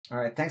All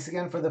right, thanks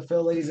again for the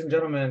fill, ladies and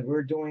gentlemen.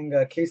 We're doing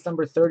case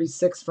number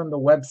 36 from the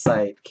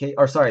website.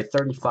 Or sorry,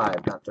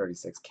 35, not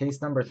 36.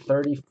 Case number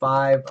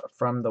 35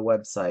 from the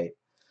website.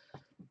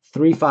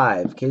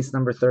 35, case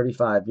number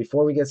 35.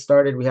 Before we get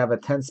started, we have a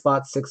 10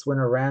 spot 6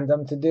 winner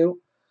random to do.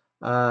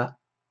 There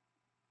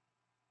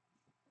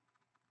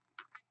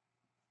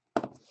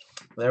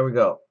we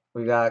go.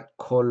 We got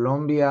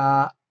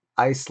Colombia,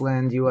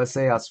 Iceland,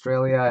 USA,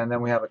 Australia, and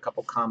then we have a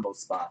couple combo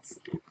spots.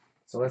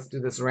 So let's do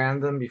this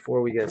random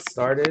before we get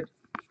started.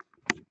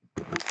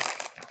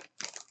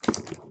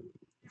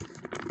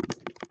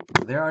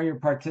 There are your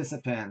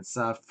participants.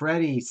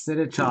 Freddie,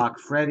 Sidichok,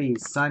 Freddie,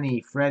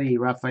 Sunny, Freddie,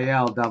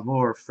 Raphael,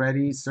 Davor,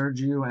 Freddie,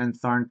 Sergio, and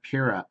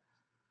Tharnpira.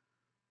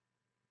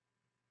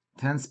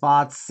 10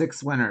 spots,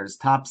 6 winners.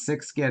 Top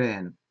 6 get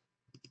in.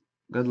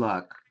 Good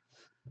luck.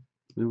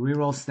 We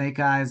reroll snake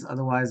eyes,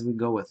 otherwise we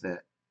go with it.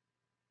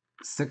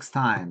 6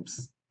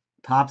 times.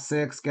 Top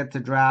 6 get to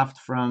draft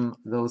from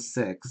those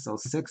 6. So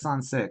 6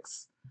 on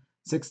 6.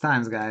 6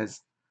 times,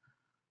 guys.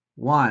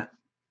 1,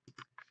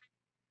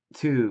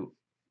 2,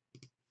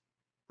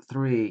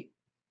 3,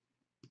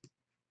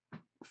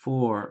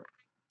 4,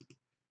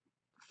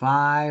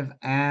 5,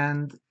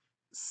 and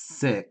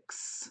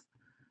 6.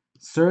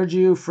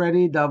 Sergio,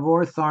 Freddie,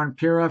 Davor,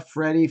 Tharnpira,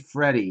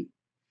 Freddie.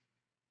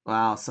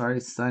 Wow,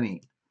 sorry,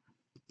 Sunny.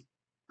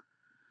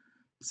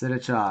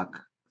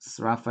 Sidichok,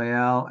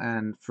 Raphael,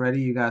 and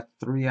Freddie, you got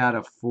 3 out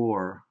of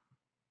 4.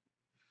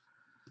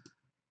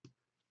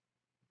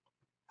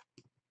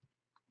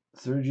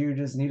 Sergio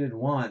just needed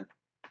 1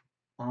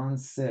 on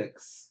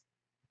 6.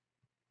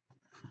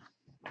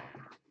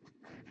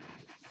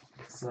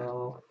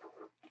 So,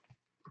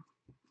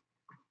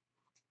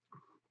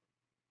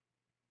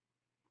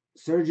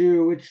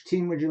 Sergio, which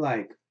team would you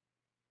like?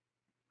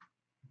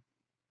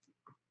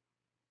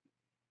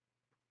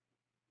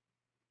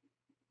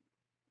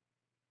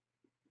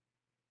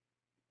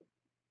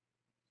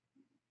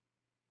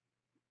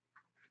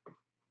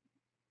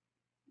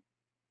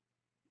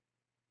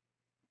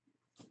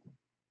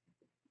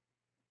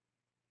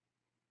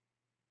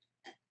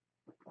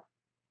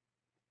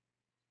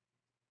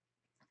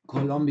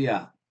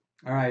 Colombia.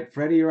 All right,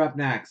 Freddie, you're up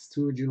next.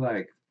 Who would you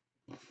like?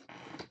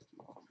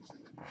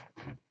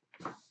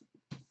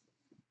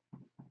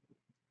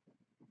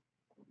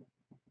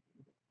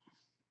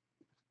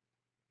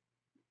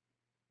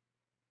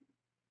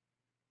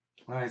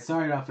 All right,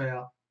 sorry,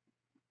 Raphael.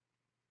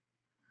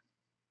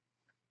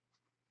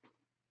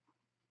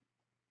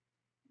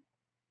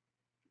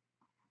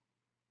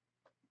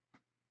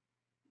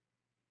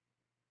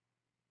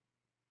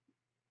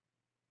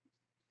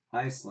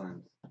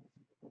 Iceland.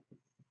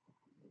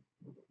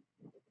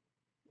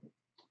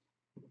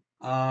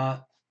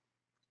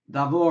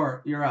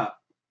 Davor, you're up.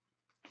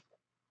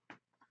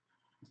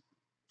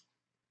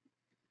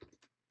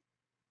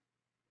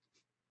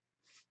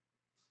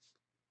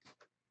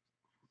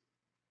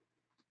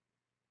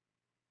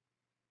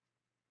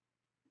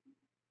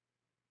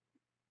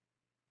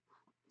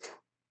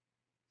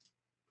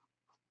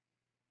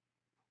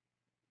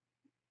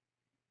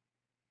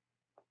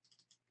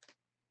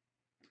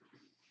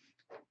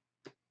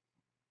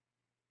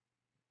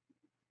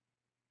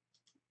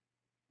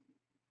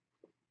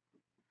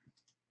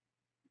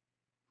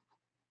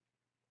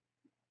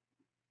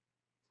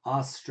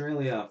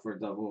 Australia for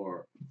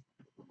Davor.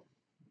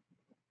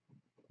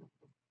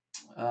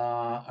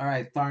 All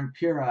right,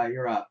 Tharnpira,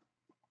 you're up.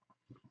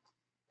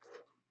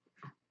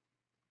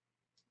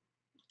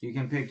 You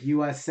can pick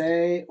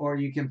USA or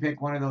you can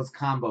pick one of those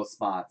combo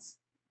spots.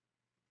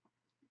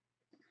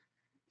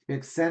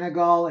 Pick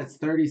Senegal, it's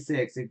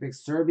 36. You pick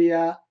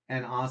Serbia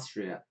and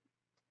Austria.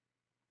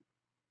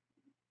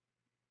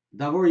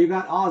 Davor, you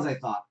got Oz, I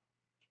thought.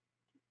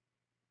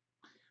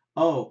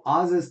 Oh,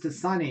 Oz is to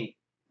Sunny.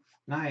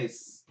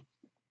 Nice.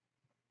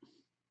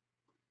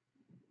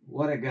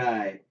 What a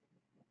guy.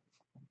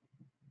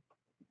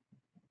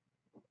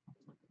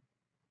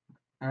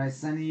 All right,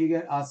 Sunny, you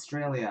get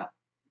Australia.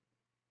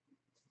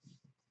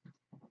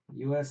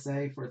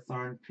 USA for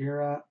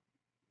Tharnpira.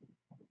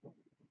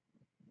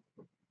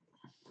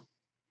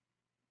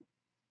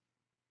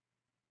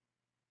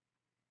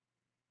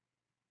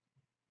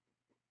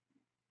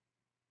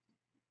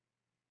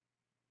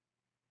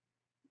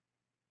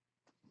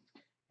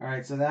 All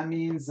right, so that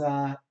means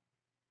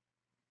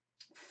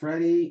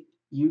Freddie,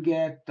 you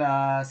get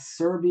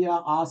Serbia,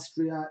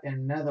 Austria,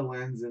 and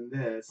Netherlands in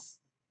this.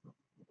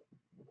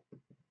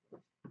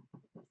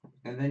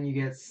 And then you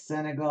get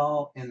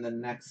Senegal in the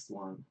next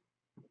one.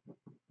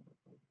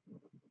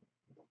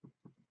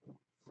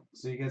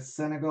 So you get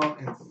Senegal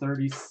in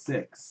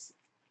 36.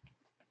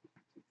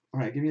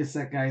 All right, give me a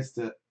sec, guys,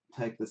 to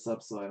type this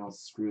up so I don't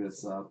screw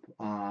this up.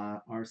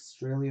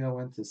 Australia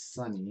went to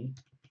Sunny.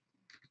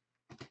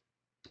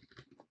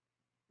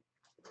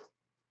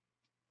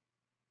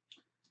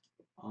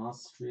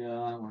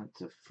 Austria went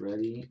to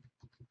Freddie.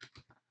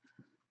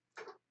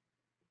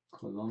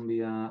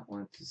 Colombia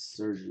went to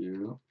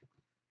Sergio.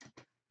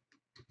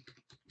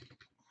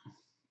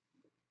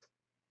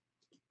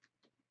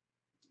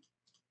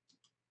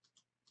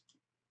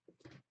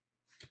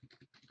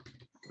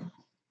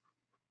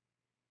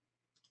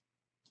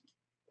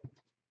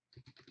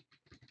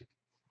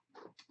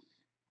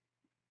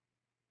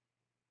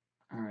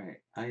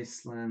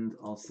 Iceland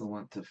also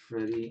went to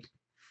Freddie.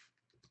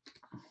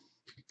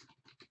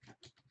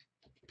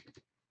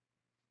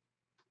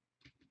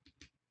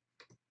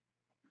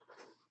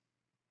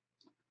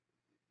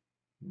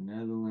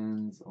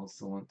 Netherlands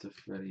also went to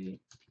Freddie.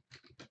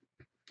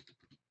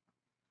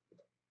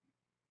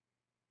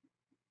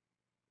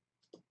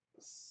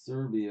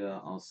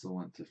 Serbia also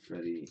went to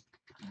Freddie.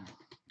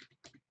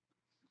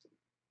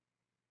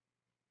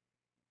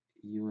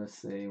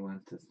 USA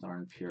went to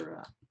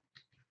Tharnpura.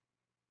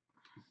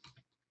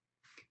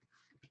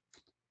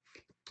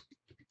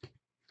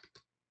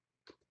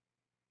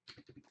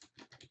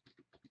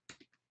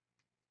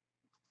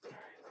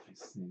 Let me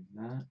save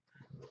that.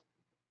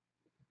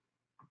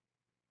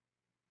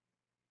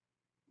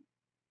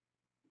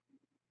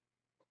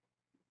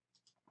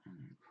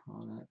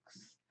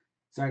 Products.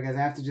 Sorry guys,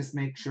 I have to just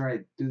make sure I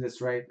do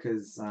this right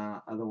because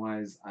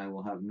otherwise I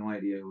will have no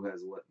idea who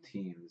has what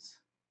teams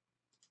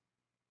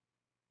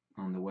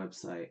on the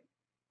website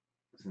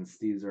since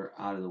these are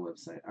out of the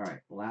website. All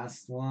right,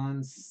 last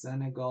one,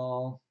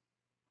 Senegal.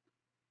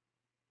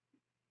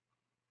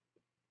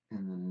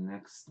 And the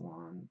next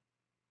one,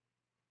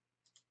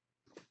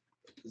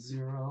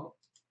 0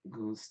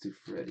 goes to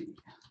Freddie.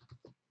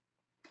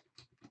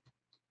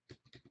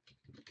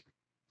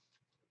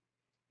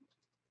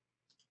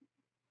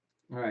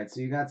 All right,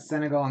 so you got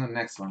Senegal on the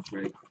next one,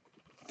 Freddie.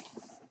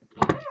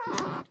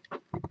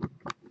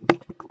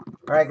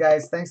 All right,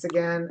 guys, thanks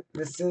again.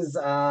 This is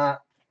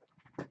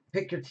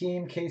Pick Your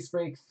Team case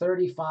break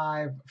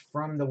 35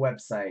 from the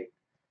website.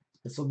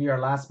 This will be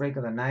our last break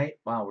of the night.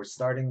 Wow, we're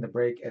starting the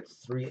break at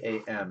 3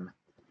 a.m.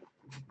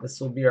 This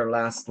will be our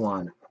last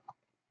one.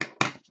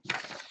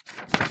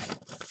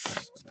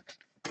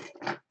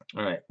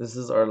 All right, this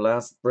is our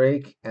last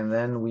break, and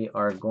then we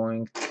are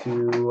going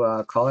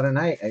to call it a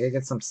night. I gotta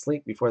get some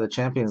sleep before the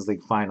Champions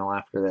League final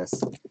after this.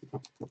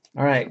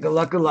 All right, good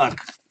luck, good luck.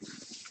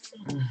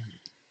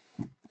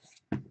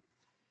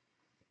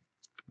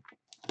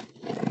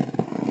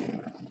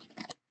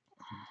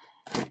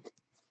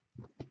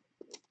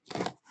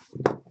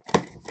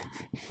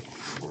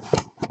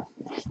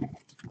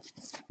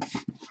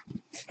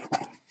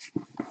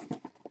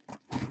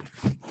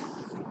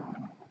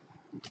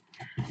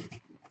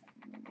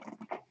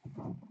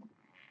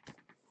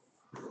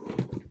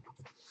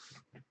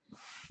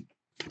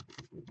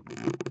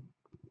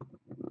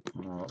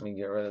 Let me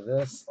get rid of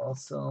this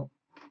also.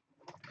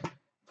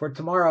 For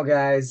tomorrow,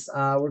 guys,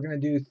 we're going to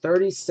do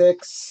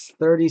 36,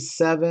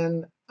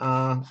 37.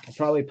 I'll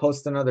probably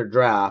post another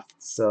draft.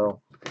 So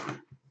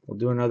we'll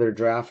do another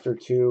draft or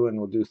two, and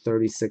we'll do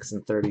 36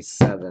 and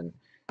 37.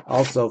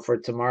 Also, for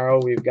tomorrow,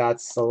 we've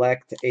got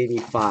Select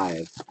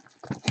 85.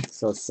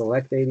 So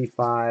Select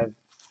 85,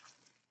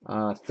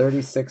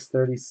 36,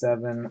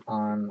 37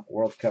 on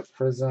World Cup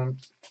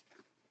Prizm.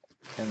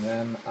 And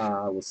then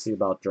we'll see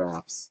about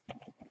drafts.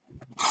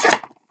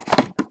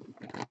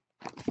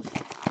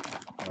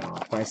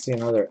 If I see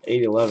another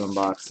 811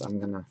 box, I'm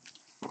gonna.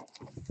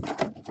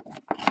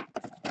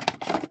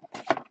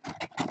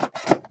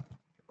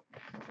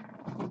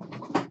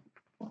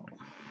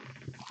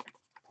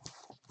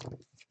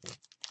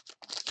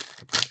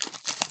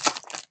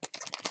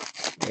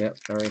 Yep,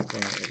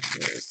 everything is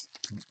yours.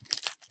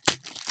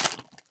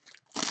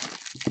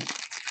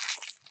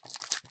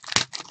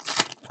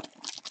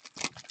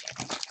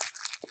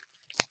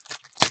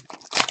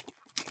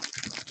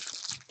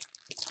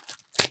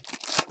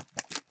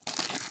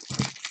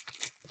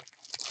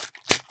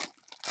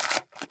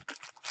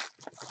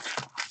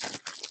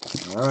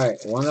 All right,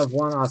 1 of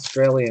 1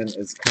 Australian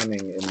is coming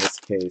in this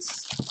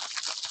case.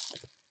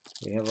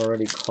 We have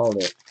already called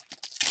it.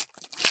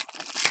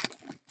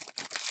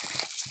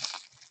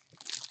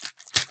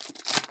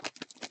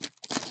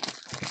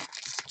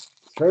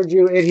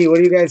 Sergio Itty, what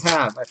do you guys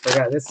have? I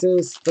forgot. This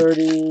is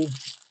 30.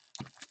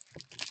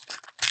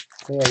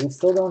 So yeah, we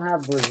still don't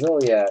have Brazil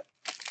yet.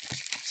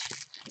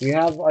 Do you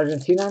have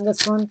Argentina on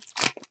this one,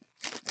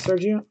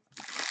 Sergio?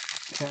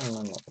 Can't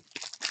remember.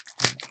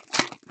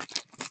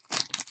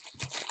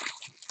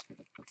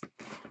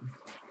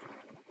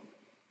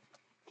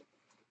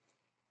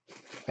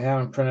 I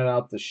haven't printed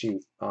out the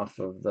sheet off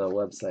of the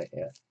website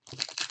yet.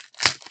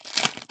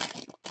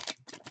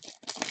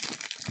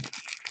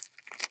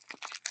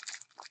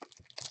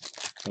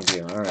 You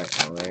do. All right.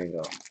 Well, there you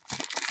go.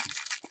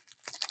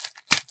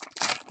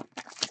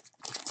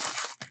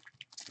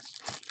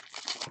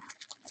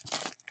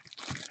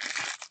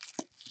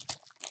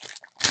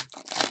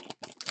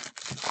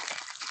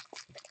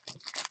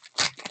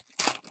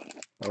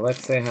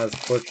 Alexei has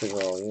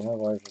Portugal. You have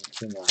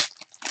Argentina.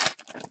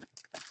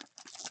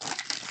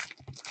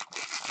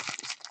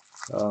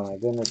 Oh my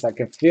goodness, I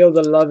can feel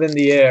the love in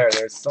the air.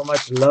 There's so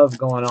much love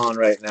going on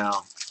right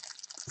now.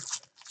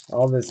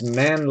 All this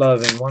man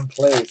love in one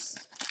place.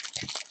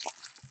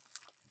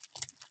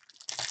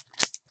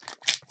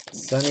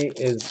 Sunny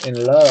is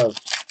in love.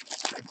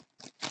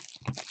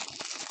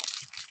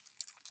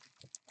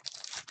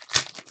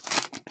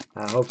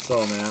 I hope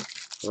so, man.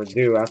 We're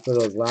due after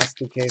those last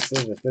 2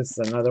 cases. If this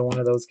is another one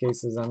of those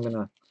cases, I'm going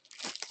to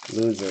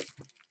lose it.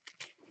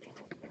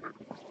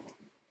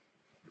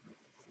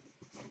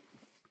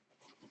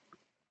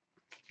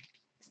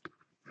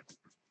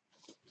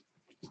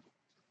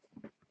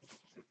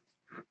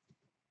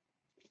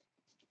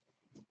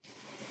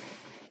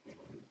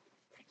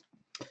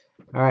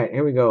 All right,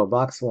 here we go.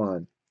 Box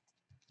 1.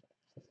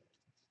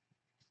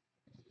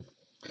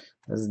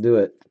 Let's do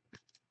it.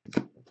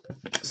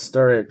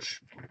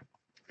 Sturridge,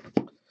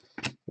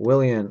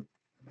 Willian,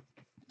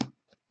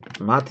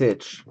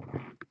 Matic,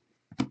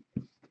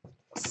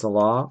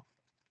 Salah,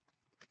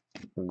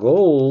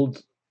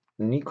 gold,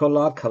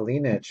 Nikola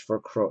Kalinic for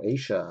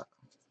Croatia.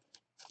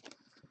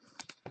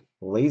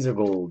 Laser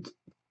gold.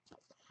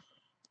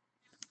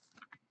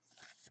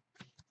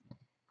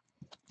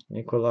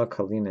 Nikola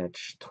Kalinic,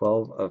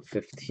 12 of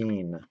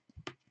 15.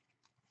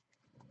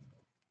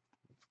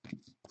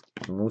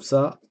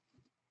 Musa.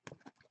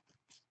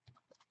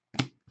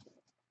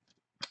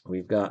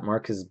 We've got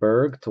Marcus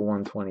Berg to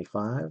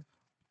 125.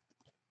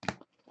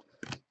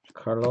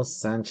 Carlos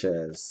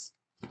Sanchez.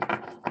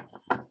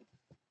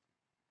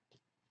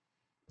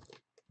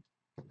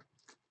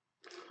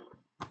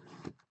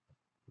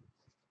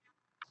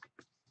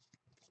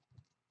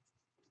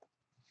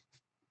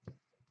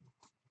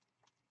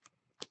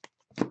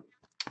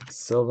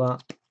 Silva.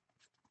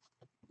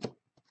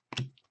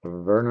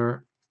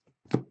 Werner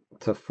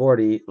to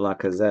 40.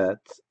 Lacazette,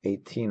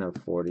 18 of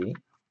 40.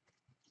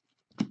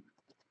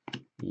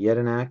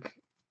 Jedinak.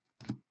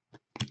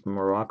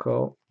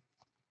 Morocco.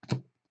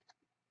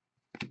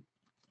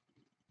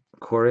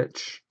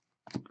 Koric.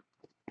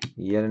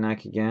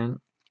 Jedinak again.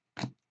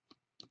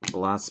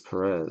 Las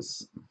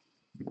Perez.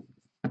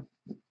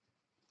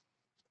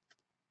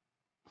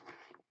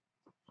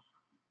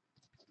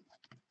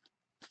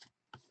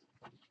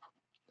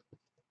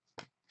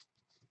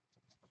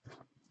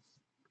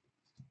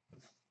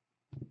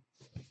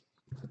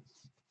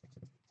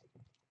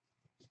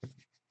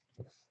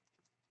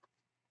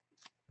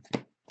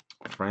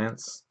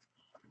 France.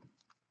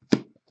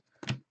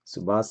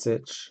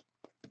 Subasic.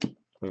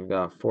 We've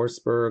got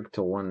Forsberg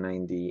to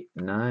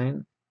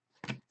 199.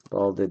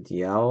 Balde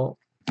Diao.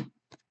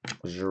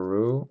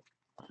 Giroud.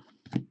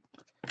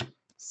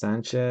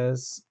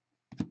 Sanchez.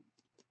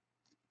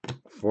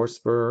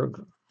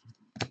 Forsberg.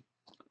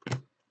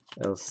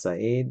 El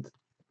Said.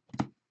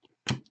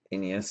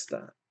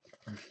 Iniesta.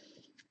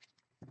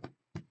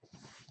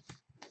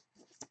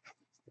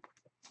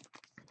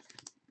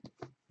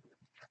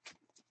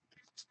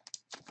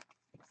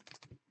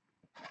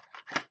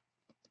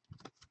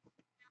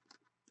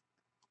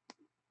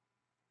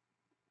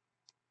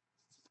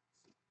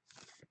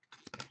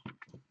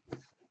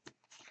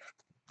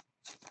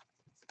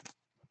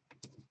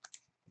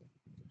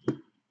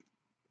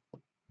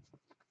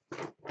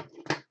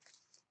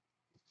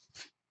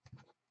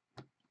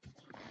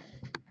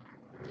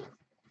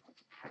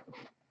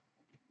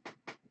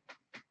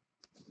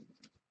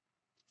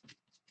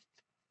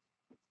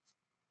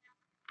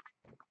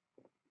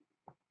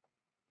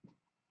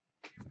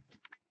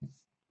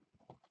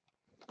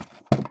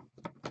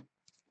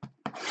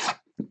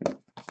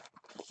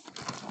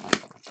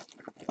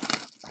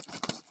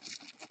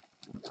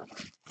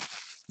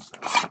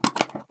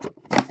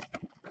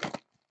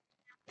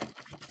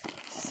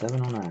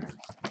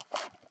 $709.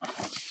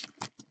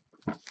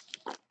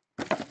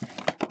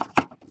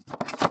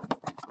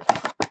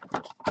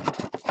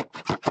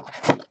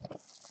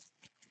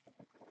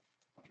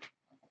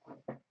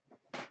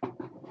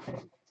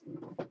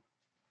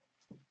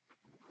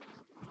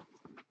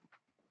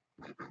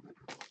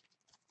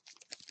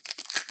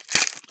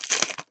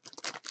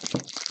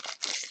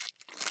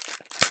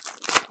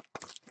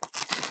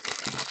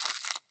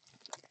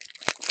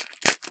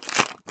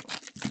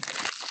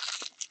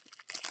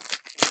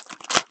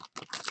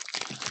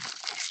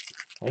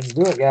 Let's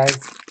do it, guys.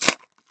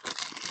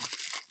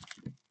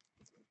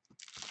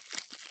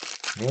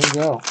 Here we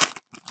go.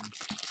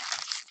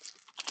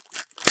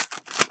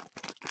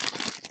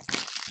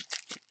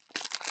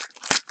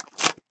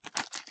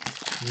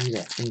 Need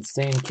an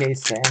insane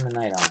case to end the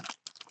night on.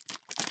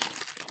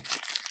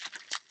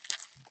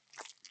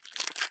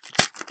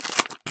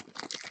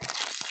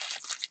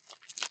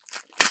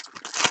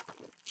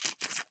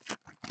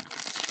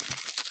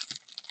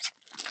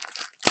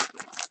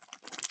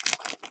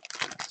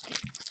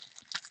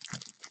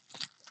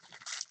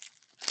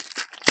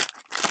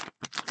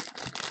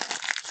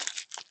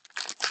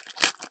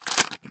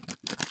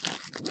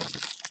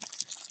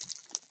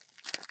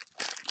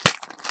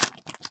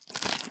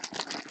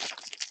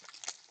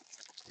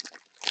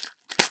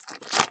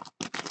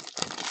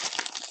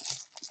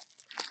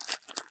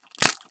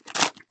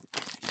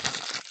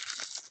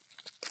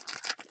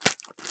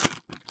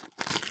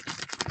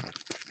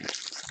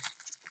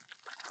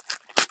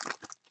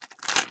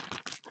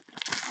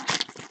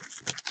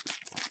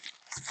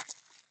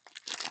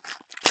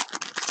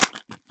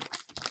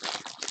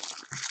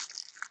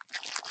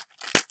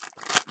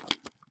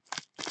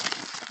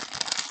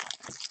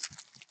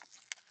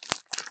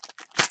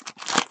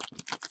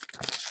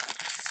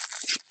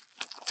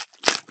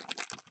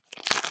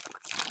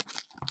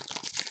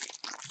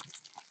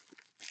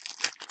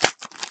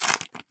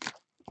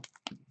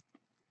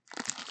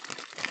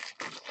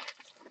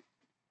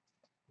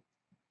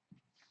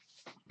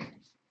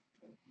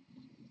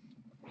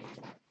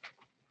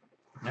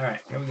 All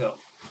right, here we go.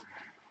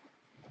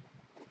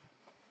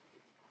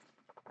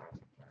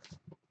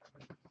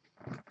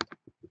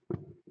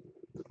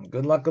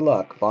 Good luck, good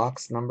luck.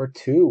 Box number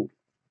 2.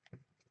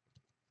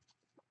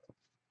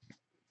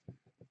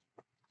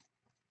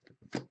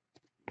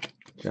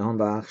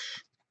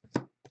 Jahanbakhsh,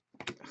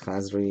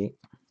 Khazri,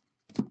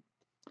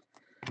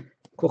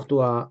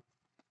 Courtois,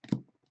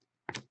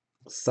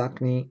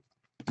 Sakni,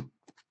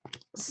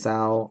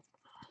 Sao,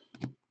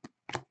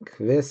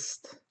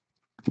 Kvist,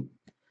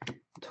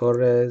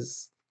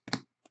 Torres.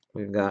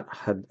 We've got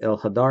El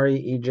Hadari,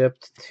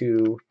 Egypt,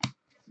 to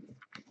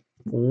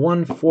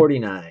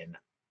 149.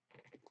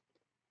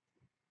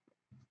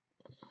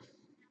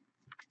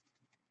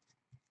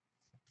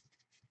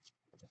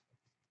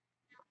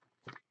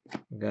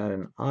 Got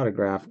an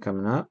autograph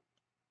coming up,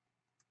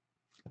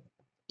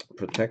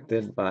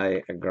 protected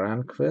by a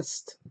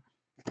Granqvist,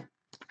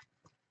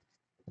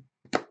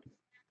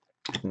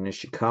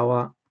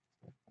 Nishikawa,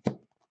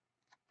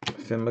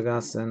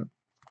 Fimbagassen,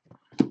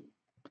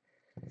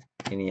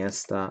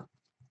 Iniesta,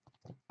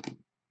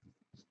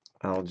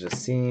 Al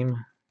Jassim,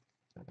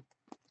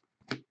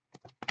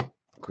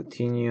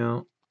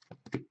 Coutinho.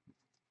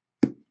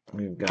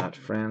 We've got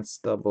France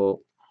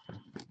double,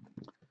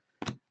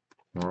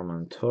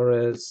 Norman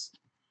Torres,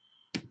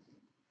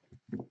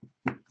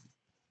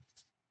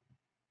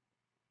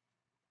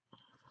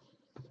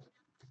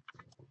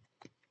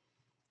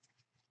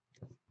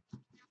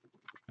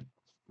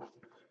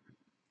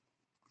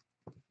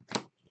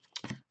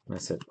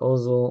 Mesut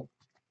Ozil,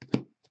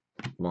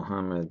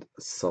 Mohamed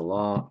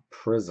Salah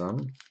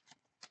Prizm,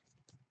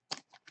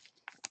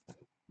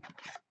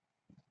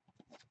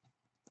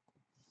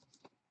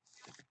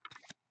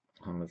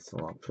 Mohamed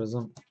Salah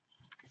Prizm,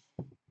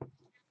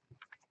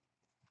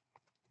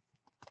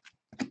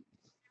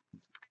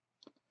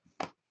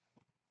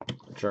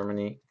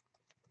 Germany,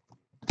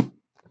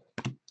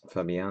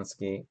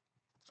 Fabianski,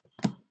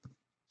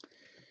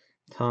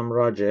 Tom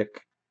Rogic,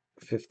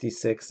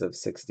 56 of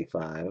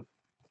 65.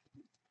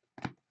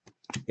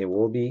 It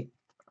will be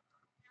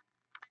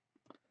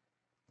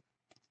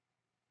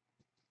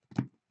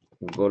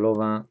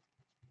Golovin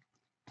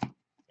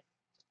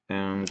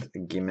and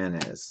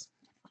Gimenez.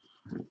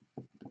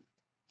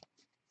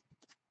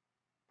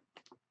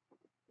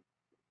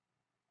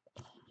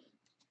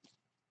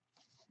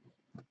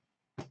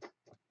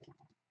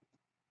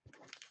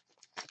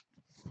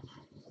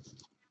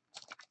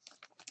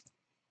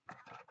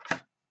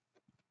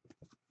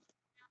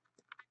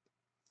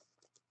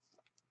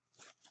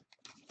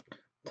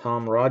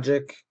 Tom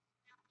Rogic,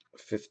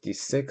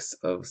 56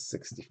 of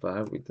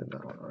 65. We did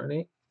that one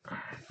already.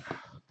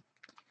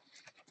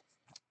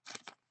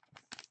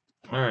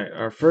 All right,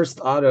 our first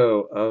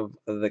auto of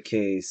the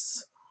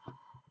case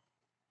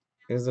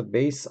is a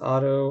base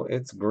auto.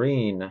 It's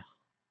green.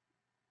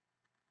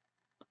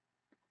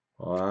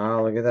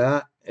 Wow, look at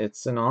that.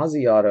 It's an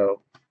Aussie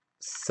auto.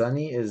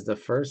 Sunny is the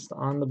first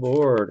on the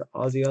board.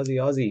 Aussie, Aussie,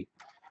 Aussie.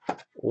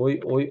 Oi,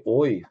 oi,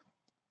 oi.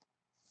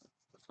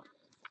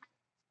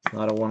 It's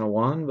not a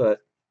 101, but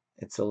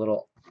it's a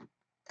little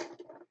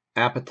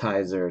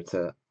appetizer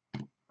to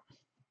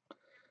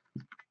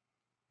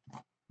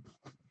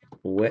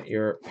wet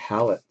your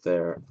palate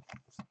there.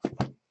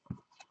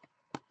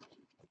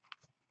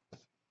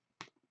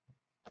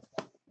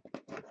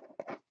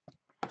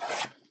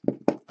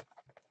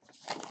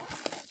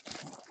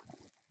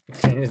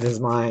 Changed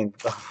his mind.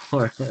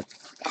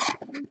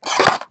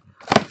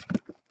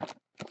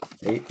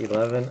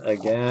 811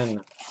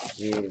 again.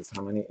 Jeez,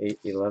 how many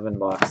 811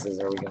 boxes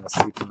are we going to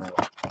see tonight?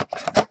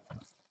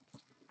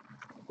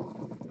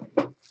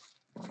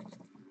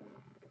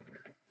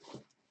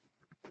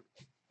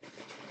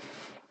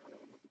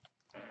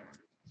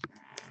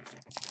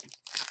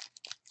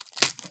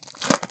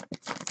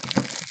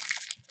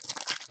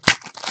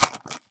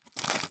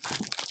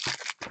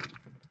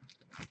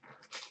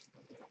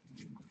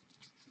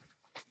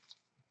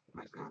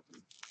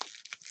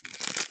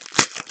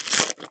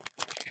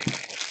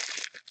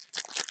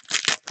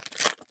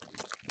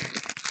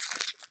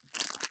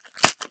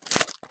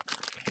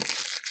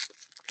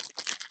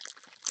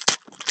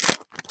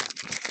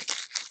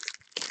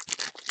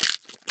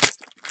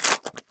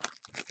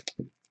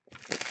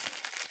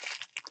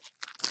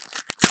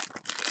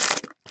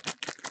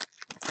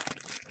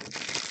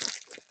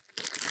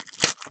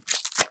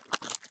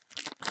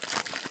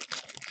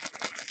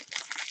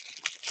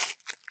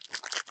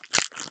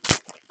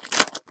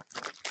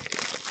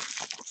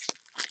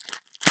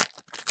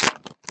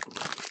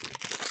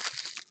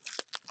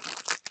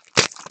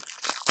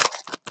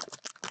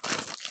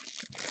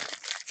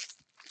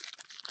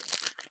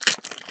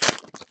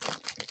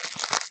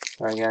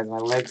 Sorry guys, my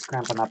leg's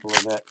cramping up a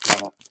little bit.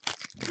 Gotta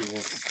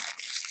just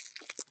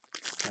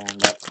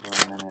stand up for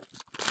a minute.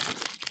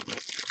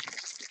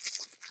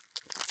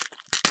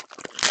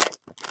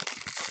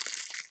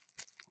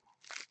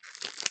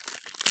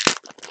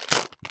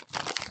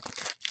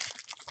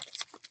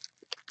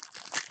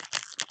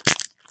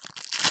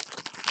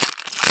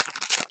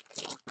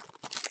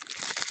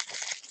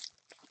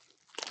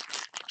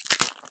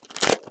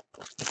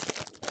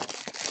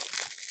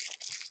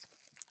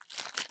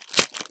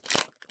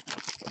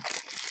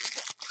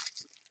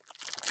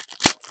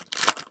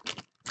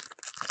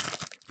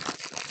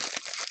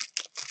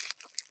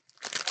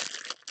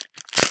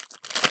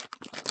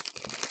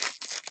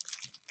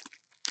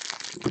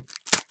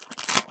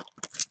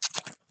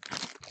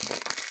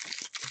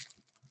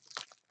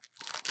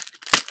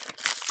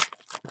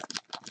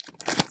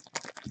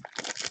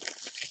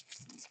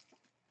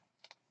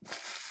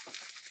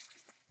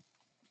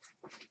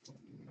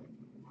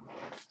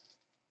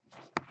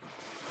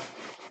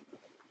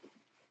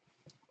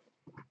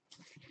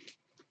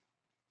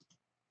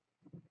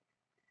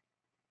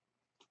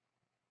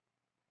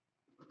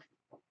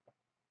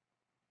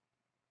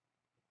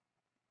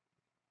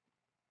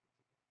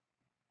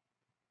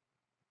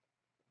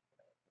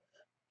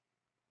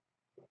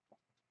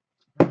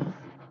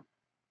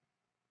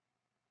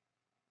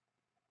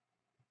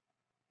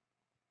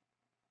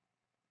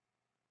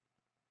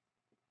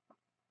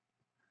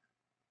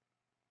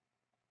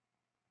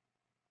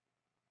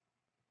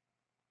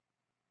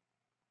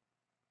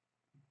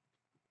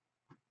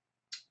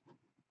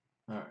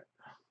 All right.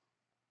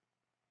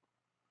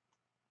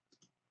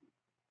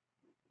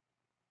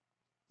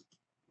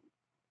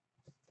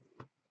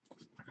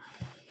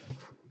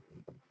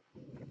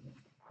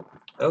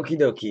 Okie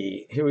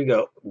dokie. Here we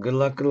go. Good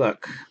luck, good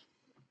luck.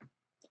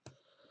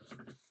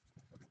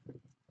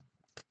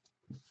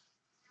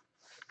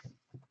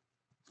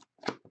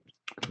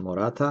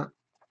 Morata,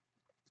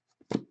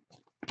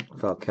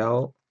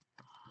 Falcao,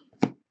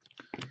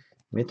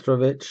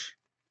 Mitrovic,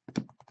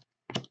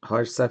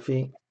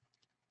 Harsefi,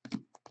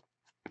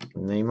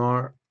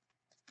 Neymar.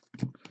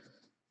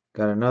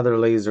 Got another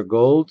laser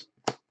gold.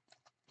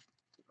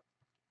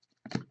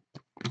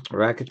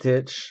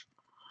 Rakitic,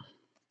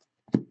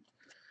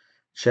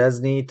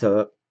 Chesney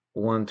to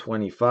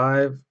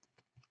 125.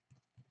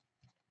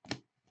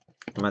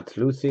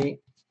 Matluthi.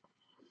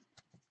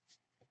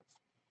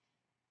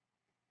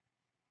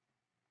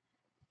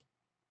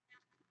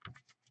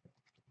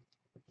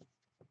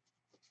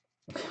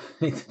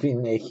 Needs to be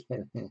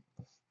naked.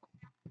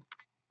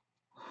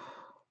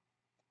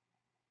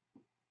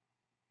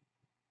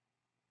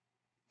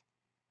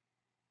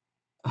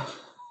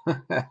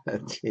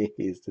 Jeez,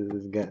 this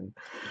is getting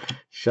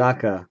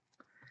Shaka.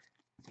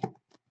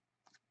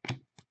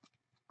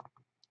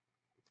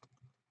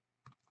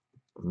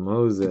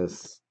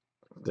 Moses.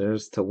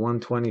 There's to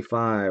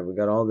 125. We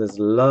got all this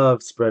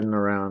love spreading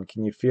around.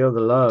 Can you feel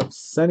the love?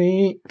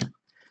 Sunny.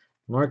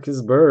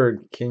 Marcus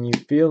Berg. Can you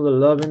feel the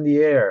love in the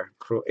air?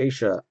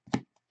 Croatia.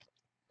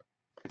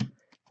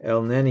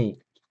 El Neni.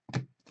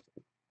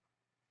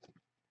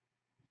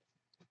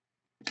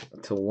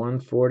 To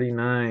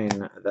 149.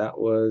 That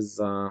was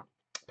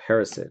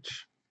Perisic.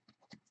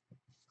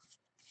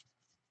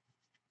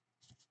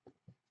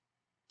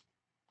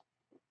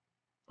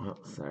 Oh,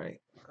 sorry.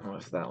 I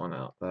left that one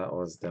out. That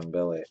was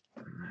Dembele.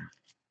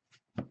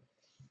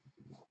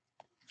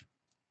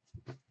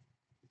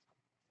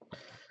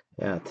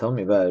 Yeah, tell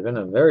me about it. It's been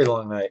a very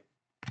long night.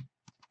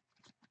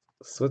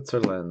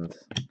 Switzerland.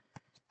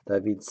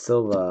 David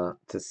Silva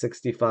to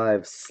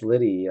 65.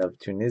 Slitty of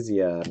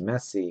Tunisia.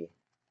 Messi.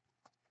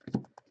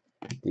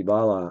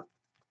 Dybala.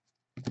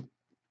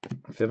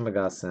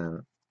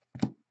 Fimagasen.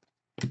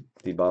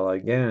 Dybala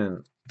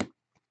again.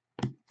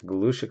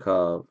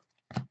 Glushikov.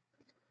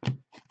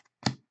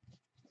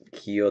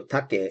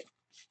 Kiyotake.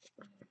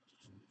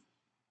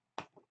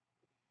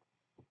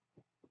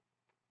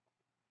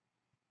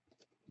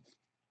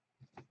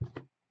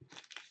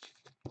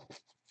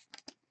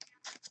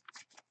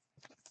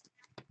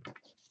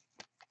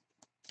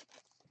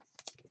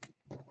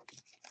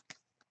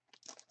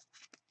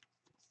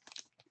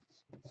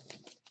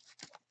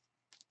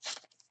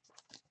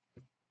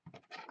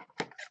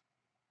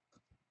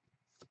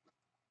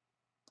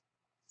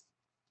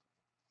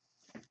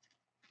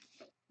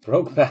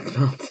 Brokeback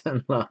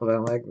Mountain Love. I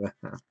like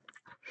that.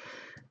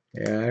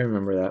 Yeah, I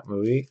remember that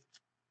movie.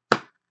 I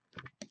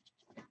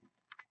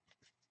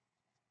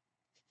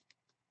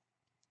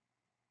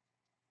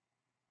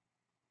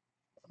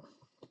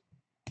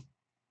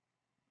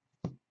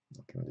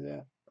can do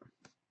that.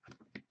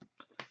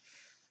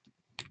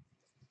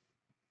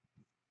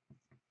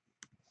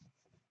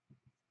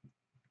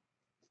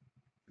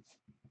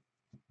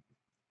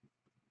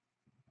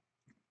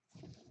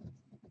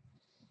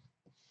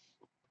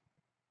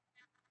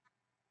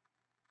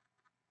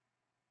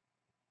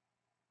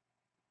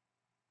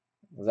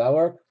 Does that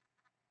work?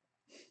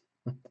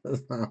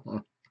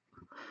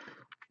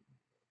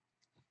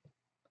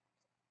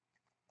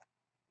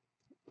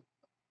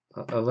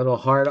 A little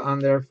hard on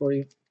there for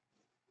you.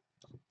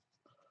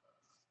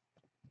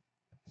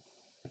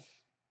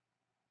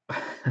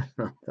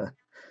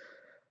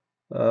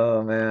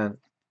 Oh man,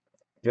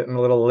 getting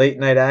a little late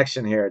night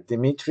action here.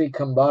 Dmitry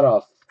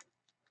Kambarov.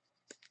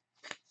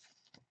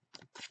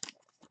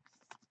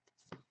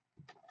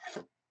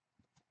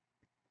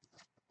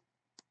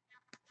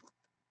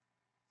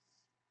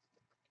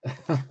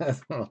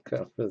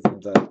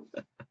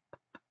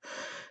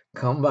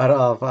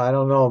 Kambarov, I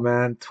don't know,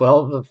 man.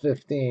 12 of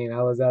 15.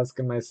 I was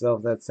asking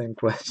myself that same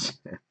question.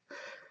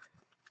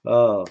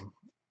 Oh,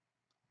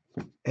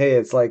 hey,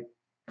 it's like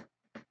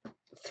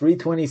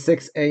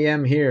 3:26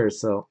 a.m. here,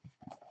 so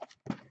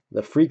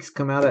the freaks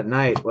come out at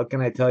night. What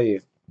can I tell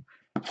you?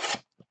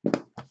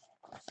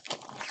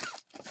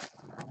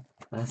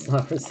 That's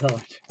not for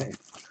celebrating.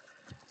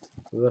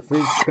 The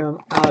freaks come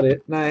out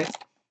at night.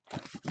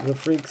 The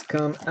freaks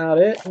come out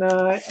at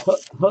night. Huh,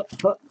 huh,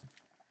 huh.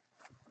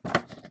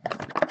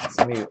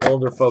 Some of you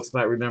older folks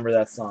might remember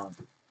that song.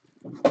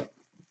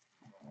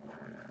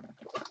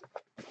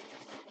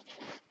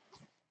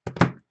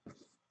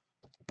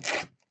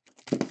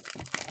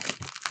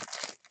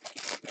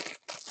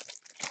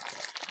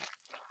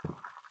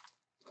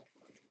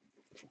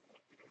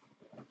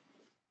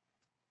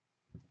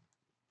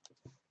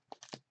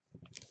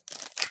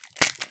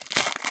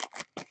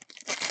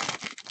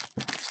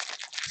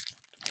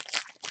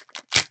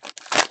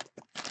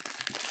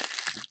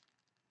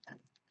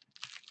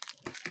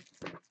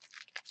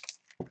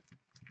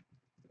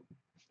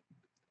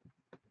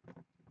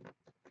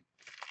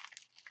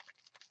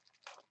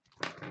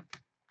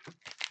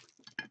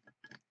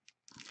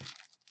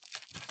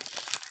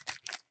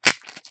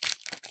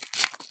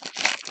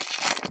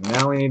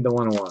 Now we need the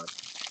 101.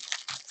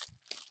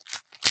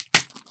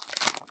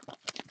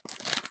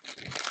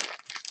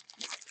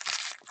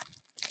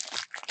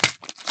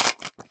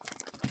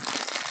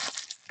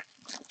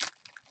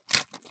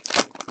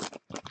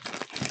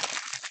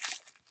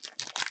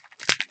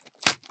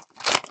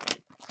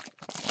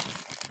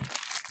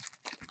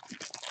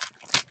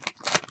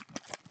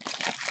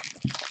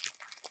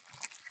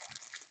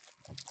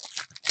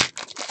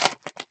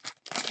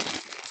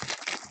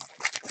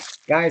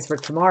 Guys, for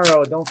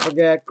tomorrow, don't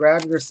forget,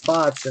 grab your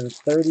spots in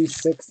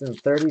 36 and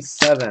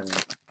 37.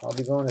 I'll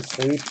be going to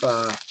sleep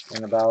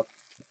in about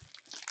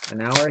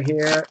an hour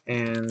here,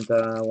 and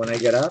when I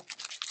get up,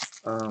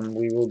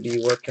 we will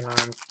be working on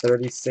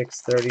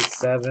 36,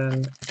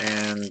 37,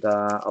 and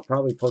I'll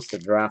probably post a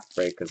draft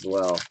break as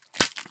well.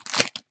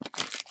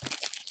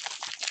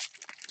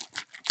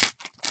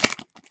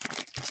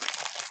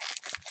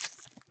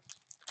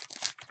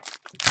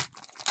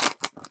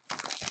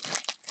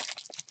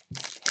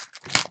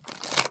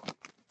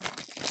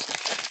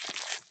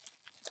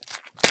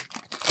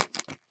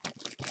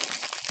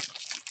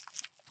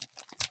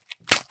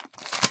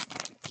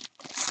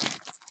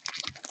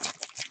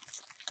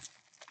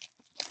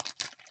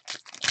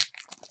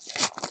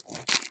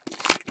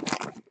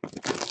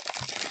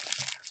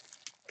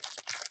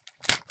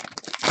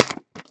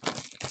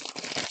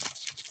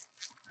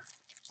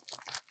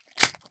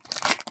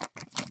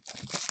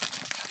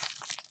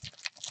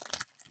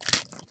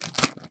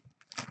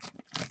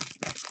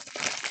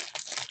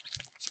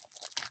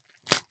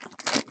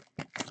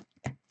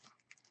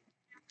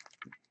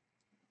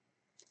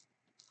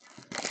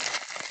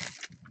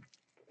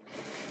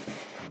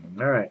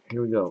 All right,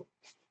 here we go.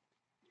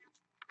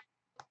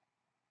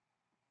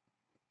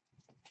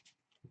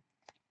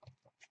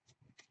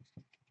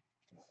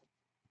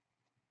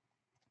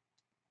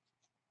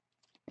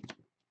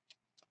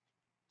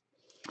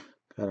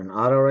 Got an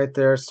auto right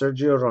there,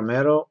 Sergio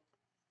Romero.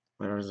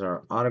 There's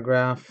our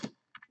autograph.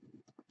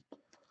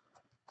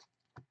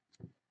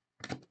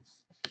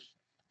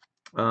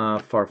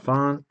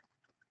 Farfan,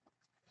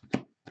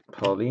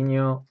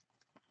 Paulinho,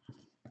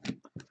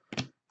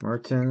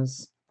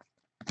 Mertens,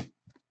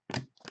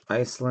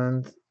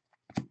 Iceland,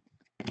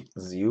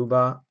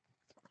 Ziuba,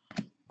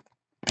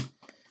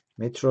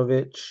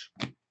 Mitrovic,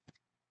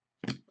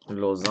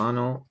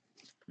 Lozano,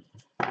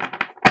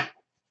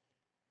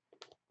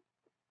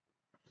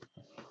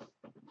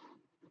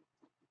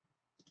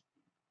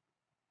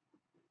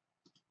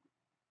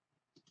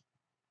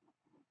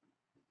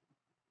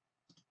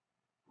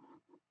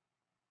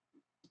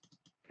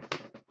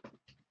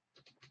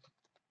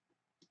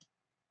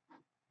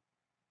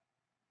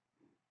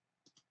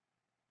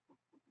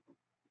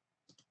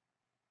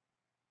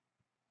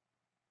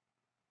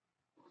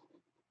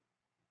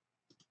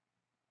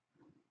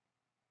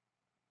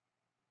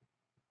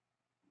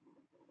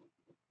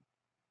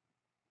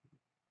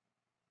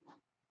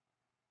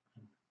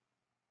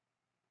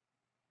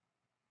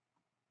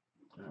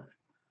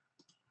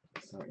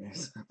 sorry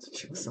guys, I have to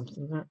check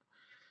something there.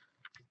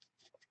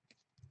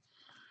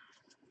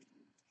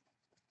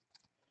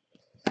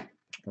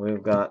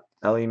 We've got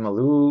Ali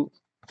Malou,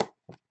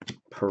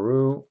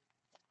 Peru,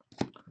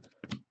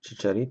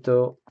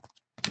 Chicharito,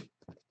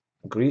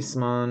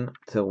 Griezmann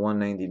to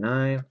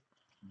 199,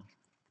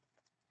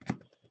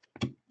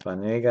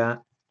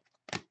 Vanega,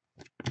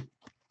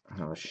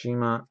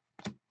 Hiroshima,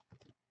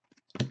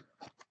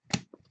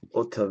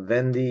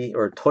 Otavendi,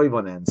 or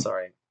Toivonen,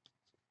 sorry.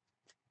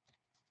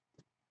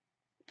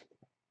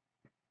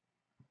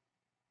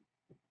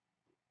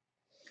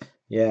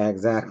 Yeah,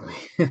 exactly.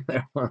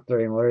 They're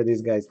wondering, what are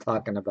these guys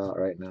talking about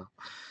right now?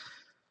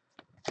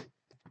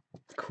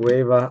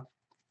 Cueva,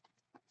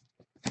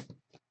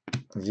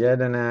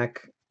 Jedinak,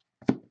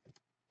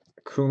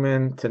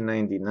 Kuman to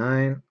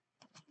 99,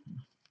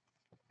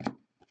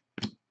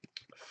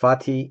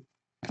 Fati,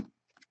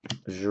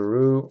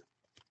 Giroud,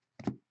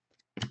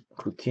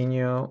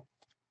 Coutinho,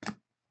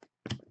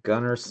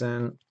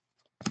 Gunnarsson,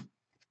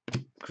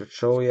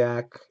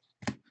 Krychowiak,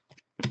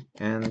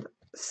 and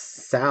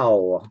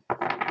Sal.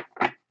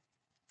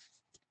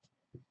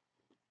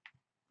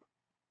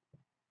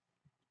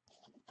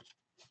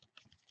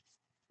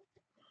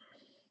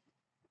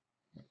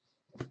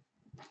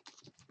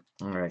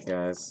 All right,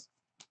 guys.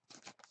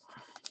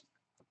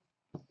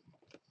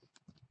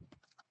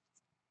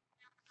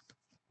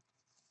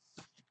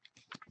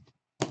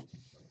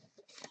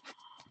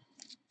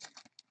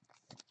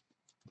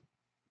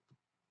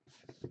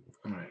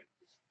 All right.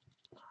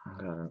 I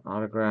got an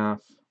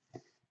autograph.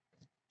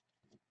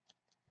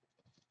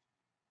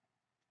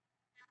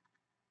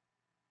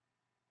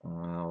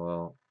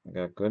 Well, we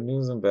got good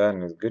news and bad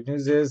news. Good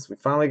news is we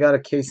finally got a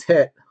case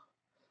hit.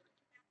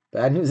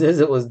 Bad news is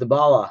it was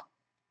Dybala.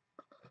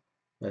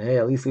 But hey,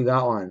 at least we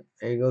got one.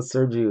 There you go,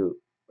 Sergio.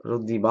 Little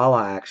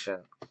Dybala action.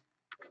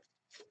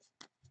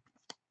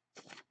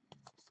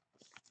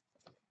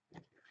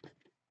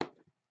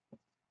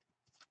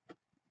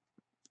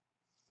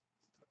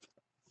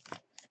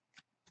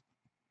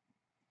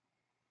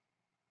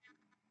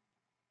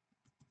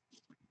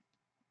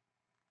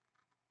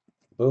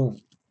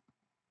 Boom.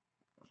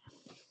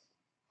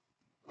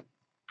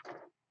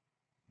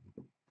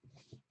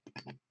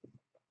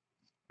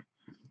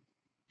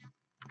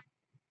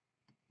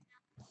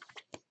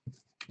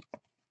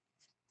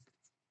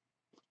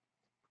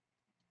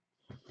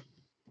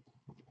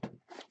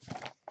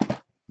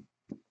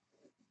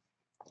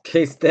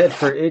 Case dead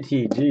for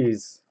Itty,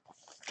 jeez.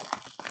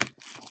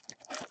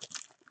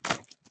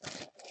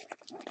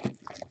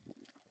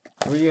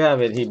 Where do you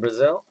have it,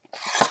 Brazil?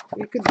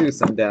 You could do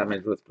some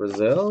damage with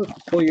Brazil. I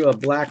could pull you a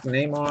black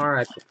Neymar.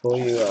 I could pull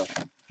you a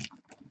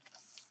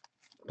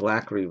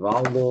black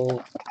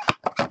Rivaldo.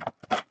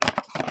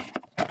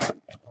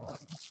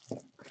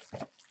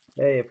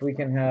 Hey, if we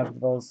can have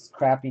those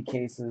crappy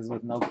cases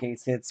with no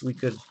case hits, we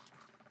could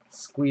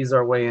squeeze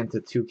our way into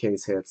 2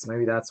 case hits.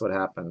 Maybe that's what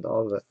happened.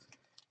 All the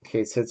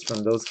case hits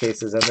from those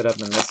cases ended up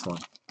in this one.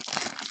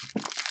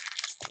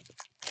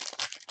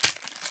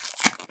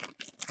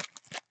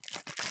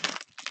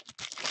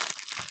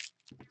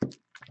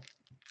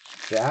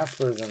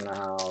 Jasper's in the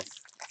house.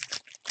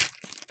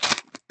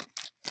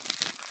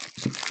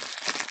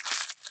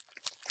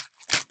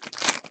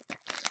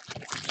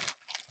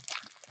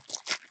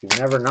 You've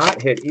never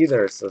not hit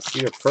either, so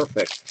see, you're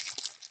perfect.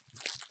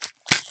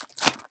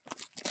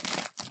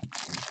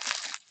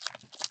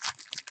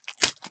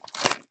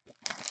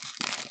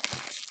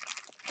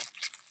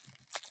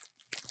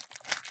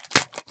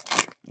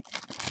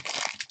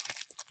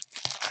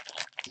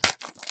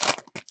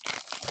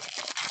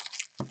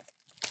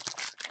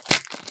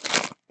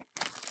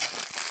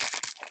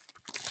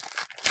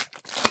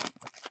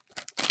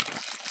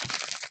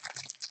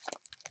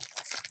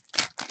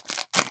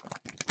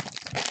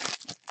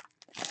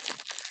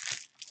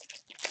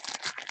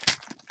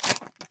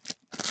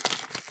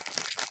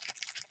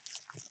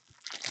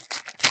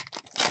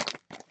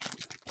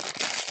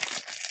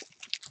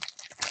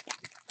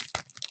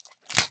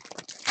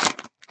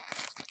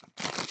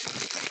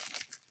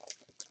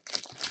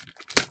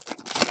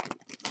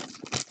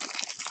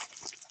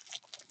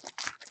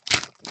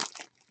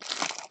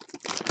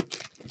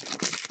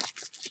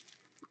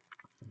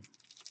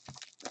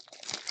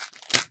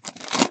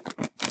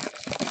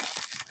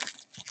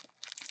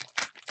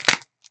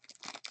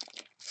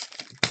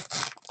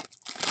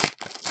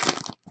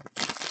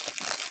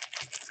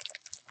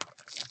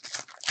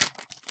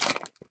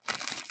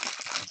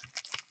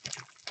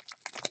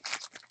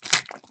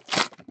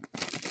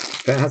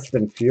 Fast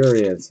and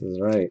Furious is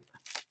right.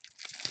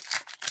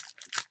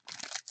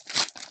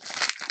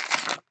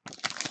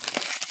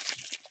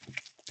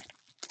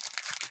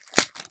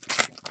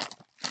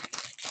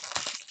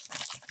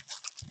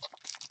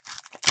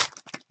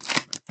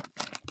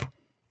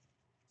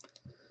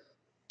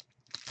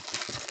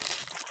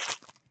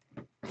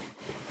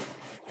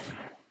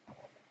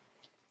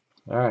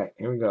 All right,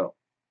 here we go.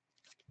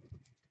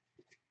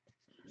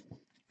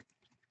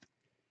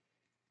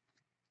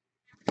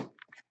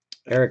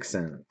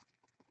 Ericsson,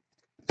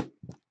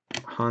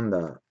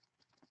 Honda,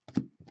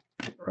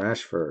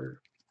 Rashford,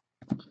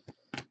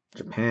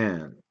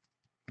 Japan,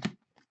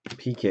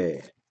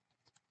 PK,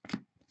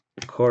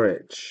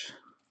 Koric,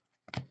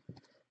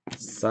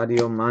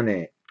 Sadio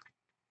Mane,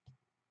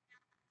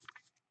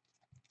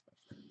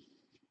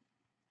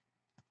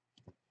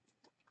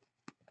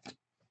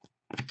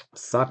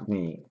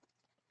 Sakni,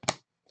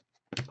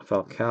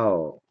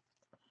 Falcao.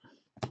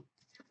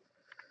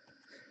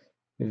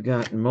 We've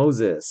got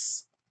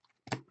Moses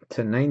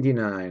to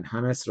 99,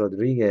 James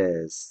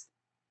Rodriguez,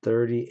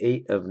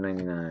 38 of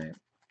 99.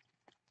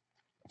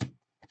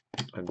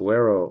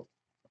 Aguero,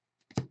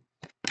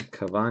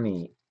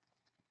 Cavani,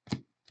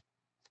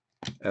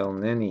 El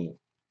Neni,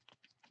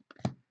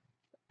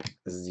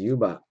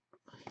 Zuba.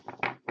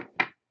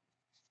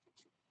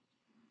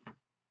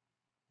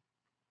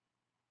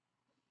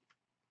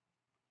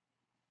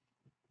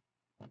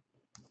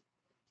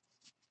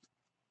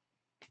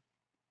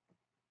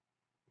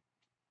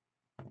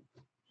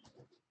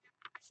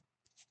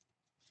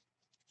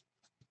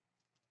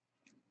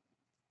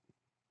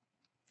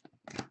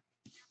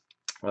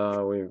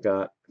 We've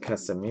got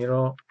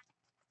Casemiro,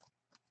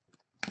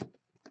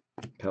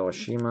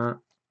 Kawashima,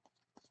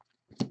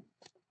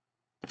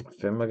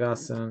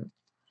 Fimagassen,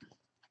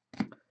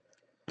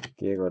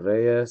 Diego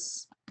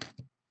Reyes.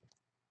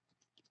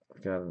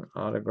 We've got an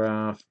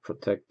autograph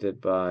protected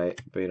by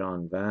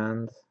Bayron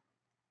Band.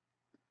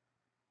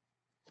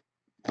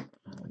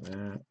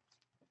 There.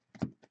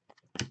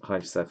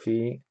 Haj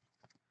Safi,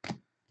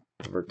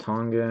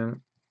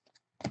 Vertonghen,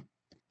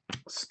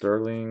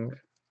 Sterling,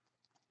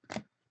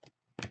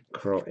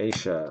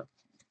 Croatia.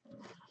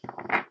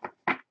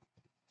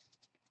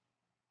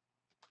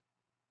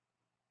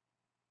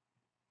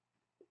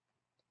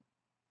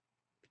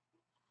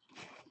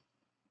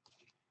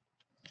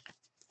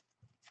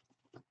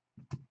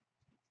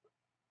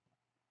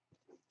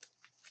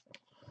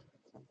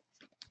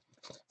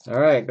 All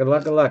right, good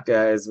luck,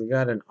 guys. We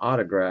got an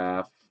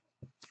autograph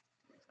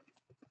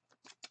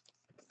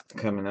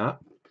coming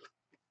up.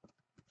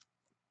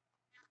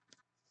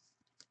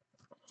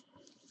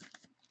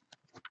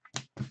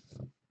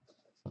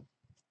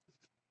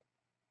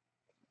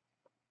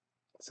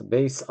 It's a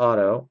base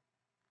auto.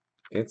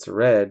 It's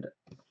red.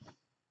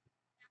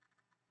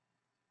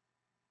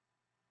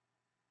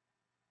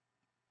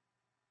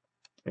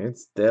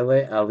 It's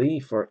Dele Alli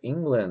for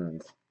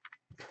England.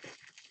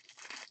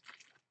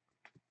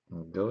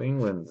 Go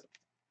England.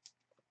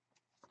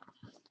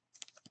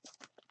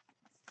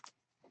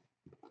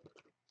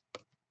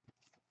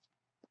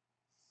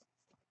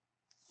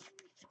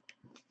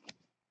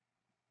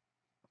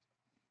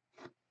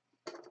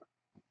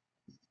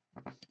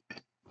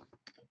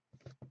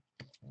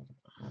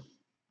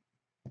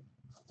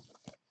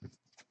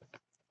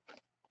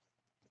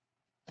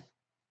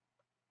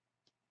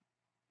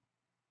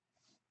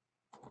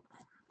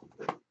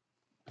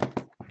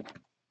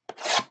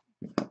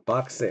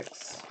 Box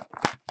 6.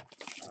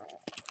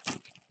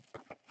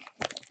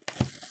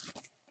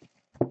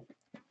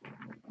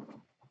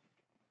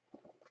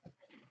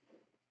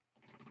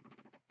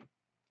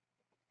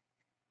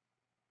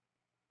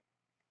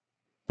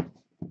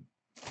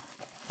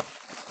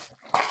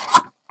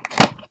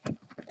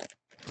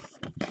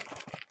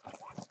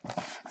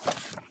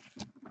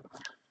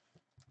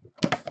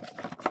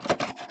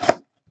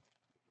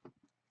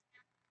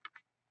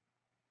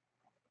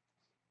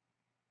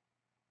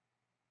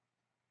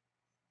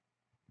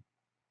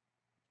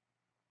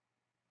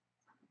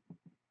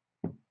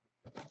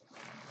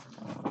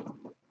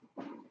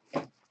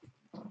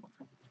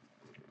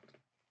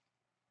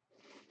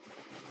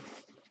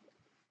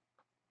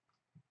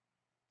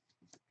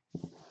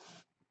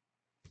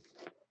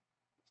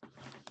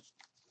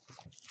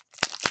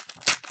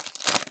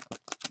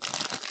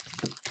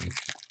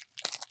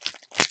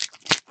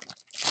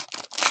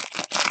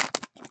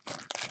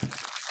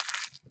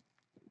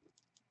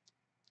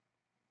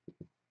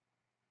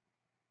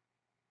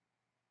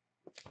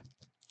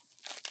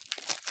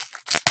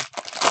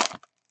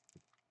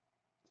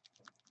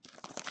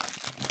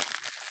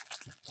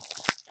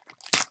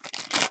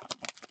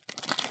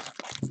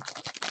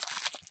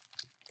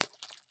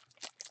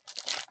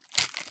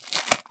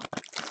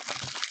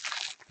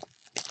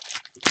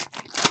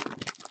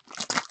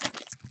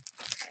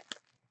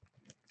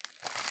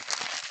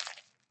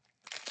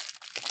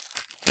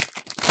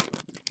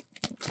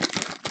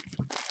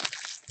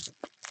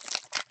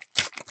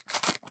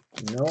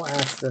 No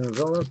Aston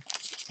Villa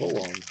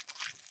Fulham.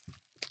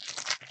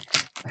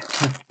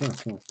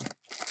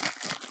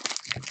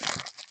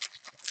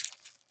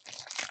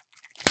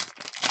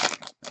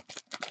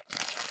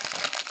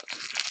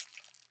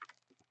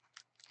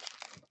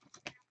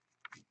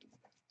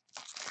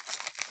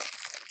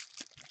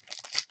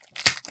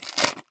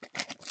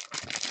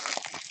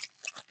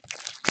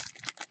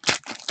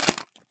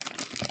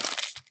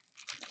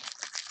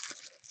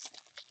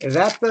 Is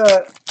that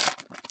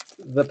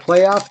the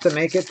playoff to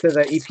make it to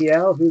the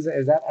EPL? Is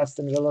that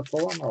Aston Villa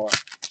Fulham or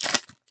what?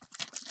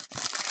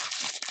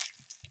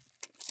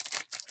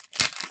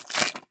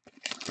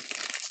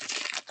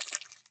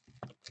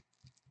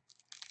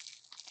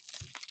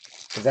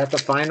 Is that the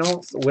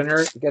final? The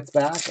winner gets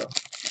back? Or?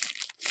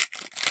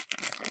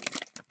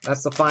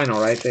 That's the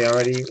final, right? They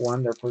already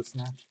won their first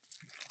match.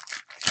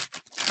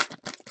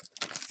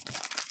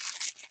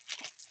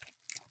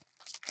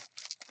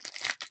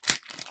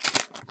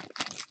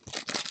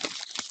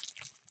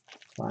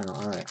 Final,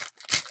 all right.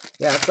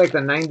 Yeah, it's like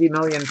the 90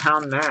 million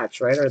pound match,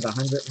 right? Or the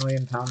 100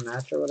 million pound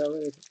match or whatever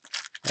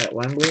at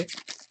Wembley.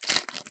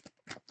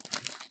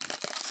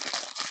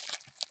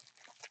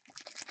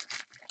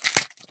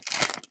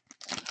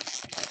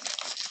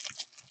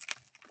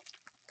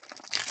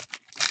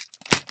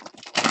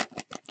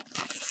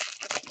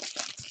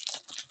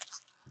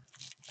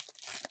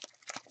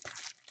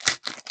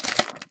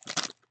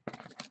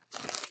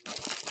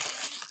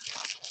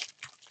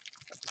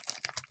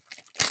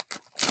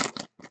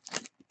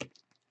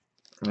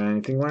 And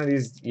you think one of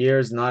these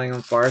years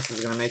Nottingham Forest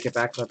is going to make it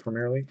back to the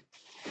Premier League?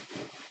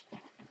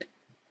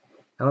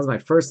 That was my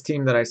first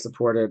team that I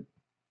supported,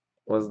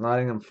 was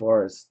Nottingham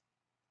Forest,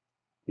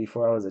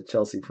 before I was a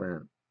Chelsea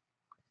fan.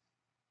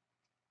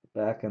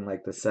 Back in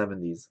like the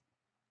 70s.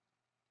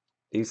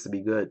 They used to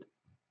be good.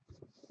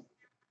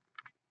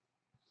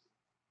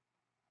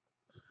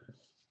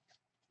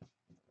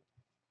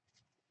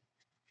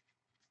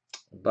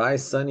 Bye,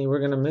 Sonny. We're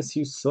going to miss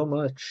you so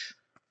much.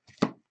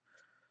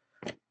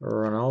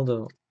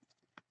 Ronaldo.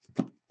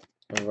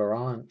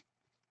 Varane.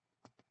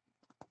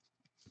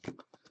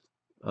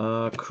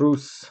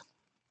 Cruz.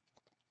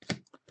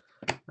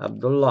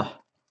 Abdullah.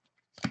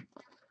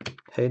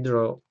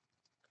 Pedro.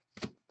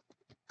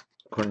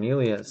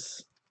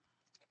 Cornelius.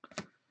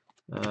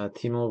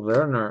 Timo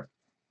Werner.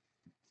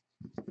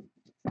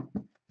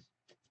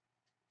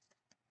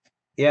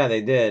 Yeah,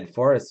 they did.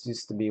 Forest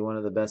used to be one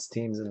of the best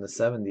teams in the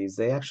 70s.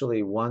 They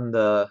actually won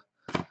I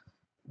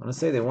want to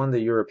say they won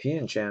the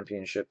European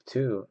Championship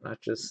too,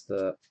 not just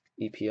the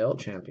EPL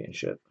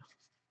Championship.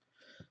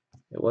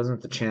 It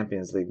wasn't the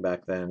Champions League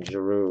back then.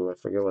 Giroud, I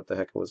forget what the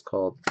heck it was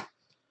called.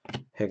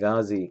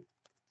 Hegazi.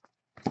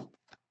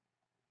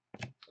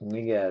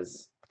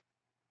 Miguez.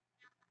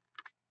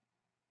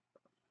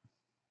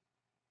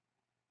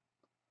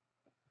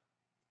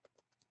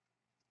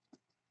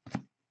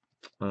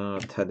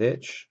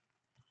 Tadic.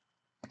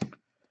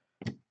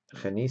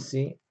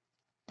 Khenisi.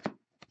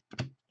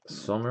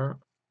 Sommer.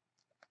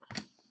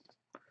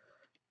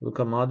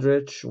 Luka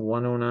Modric,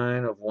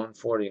 109 of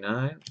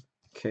 149.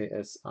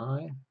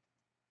 KSI.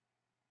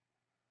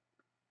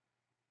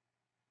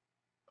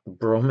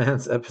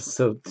 Bromance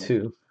episode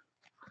 2.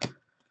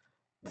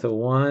 To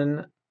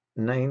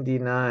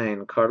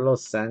 199,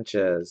 Carlos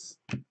Sanchez.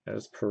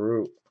 There's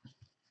Peru.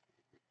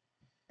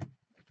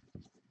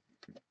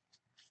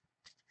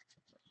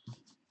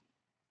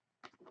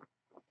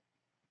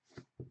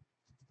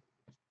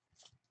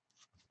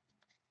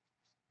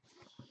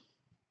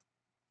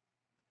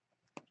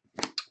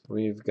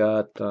 We've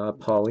got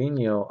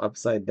Paulinho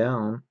upside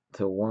down,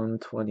 to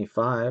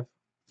 125.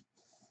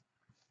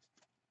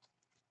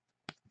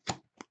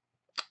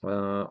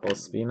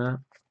 Ospina,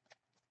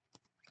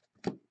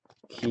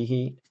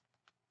 Kihi,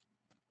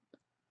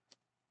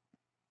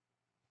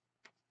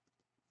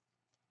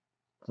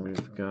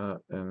 we've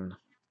got an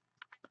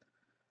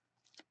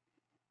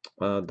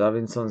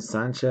Davinson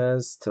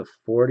Sanchez to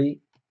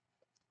 40,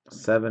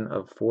 7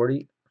 of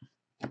 40.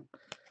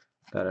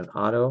 Got an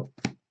auto,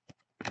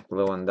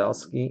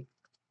 Lewandowski,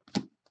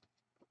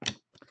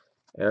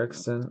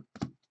 Eriksson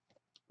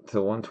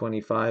to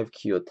 125,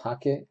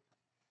 Kiyotake,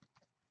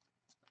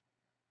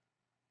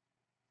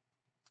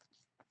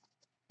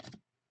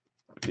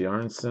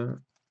 Bjornsson,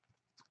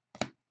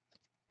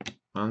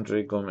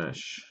 Andre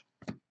Gomes.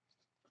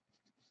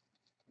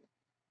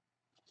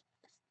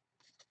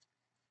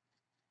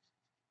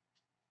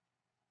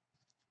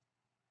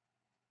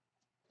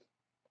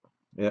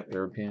 Yep,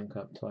 European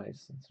Cup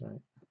twice, that's right.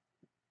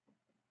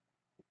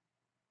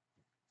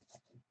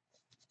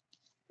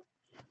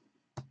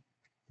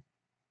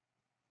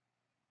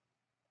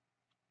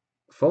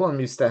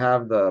 Fulham used to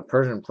have the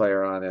Persian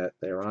player on it,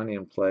 the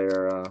Iranian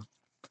player.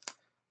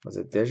 Was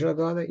it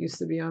Dejaga that used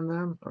to be on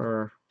them?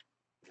 Or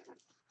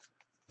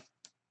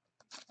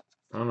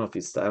I don't know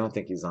if I don't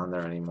think he's on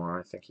there anymore.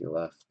 I think he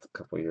left a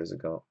couple years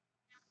ago.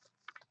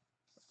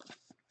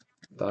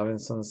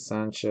 Davinson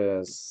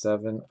Sanchez,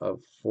 7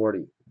 of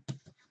 40.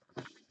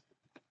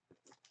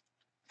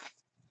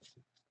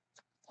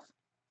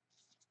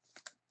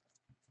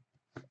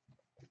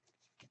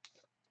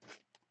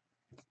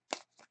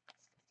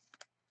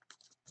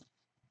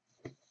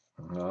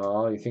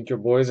 Oh, you think your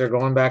boys are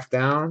going back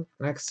down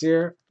next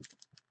year?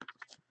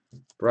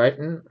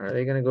 Brighton, are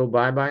they going to go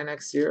bye-bye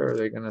next year, or are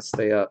they going to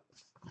stay up?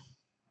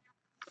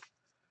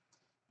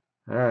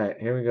 All right,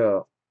 here we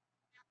go.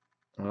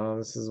 Oh,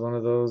 this is one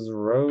of those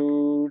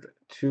road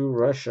to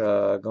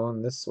Russia,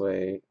 going this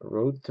way.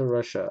 Road to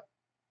Russia.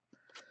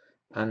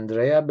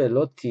 Andrea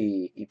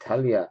Bellotti,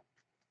 Italia.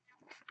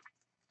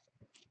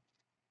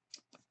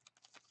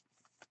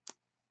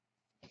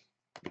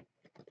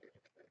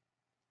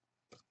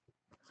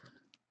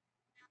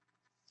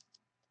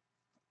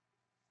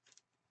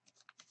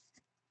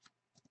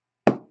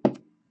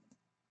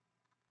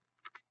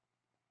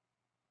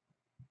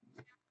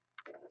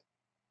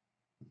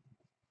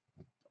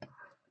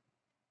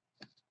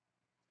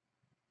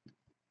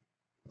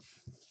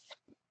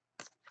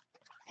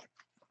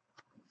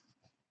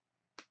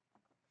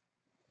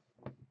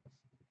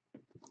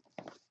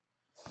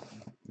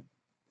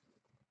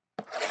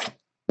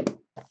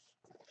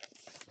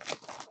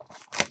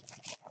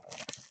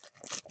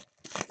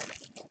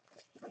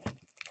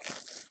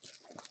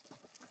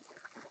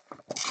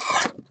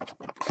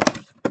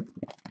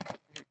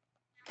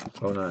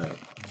 Oh, no.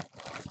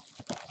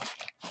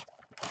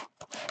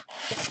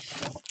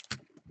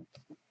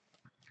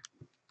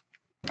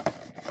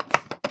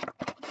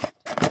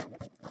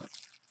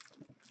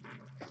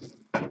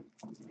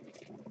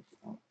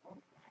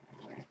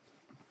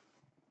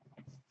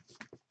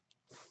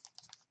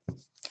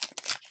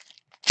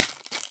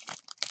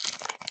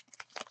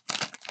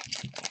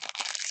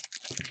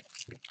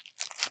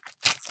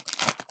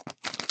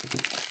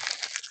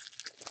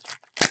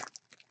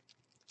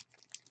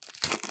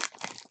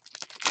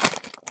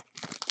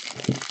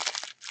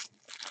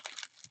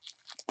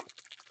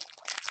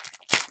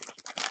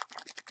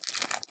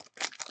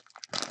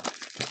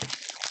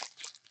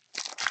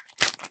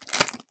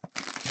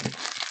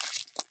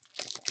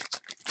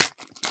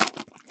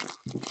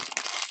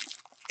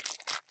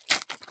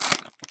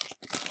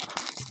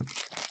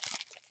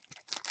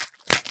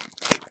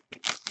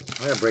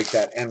 I'm going to break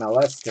that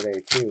MLS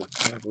today, too.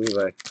 I can't believe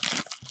I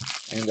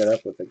ended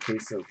up with a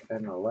case of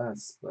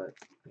MLS, but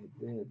I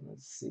did.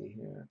 Let's see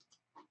here.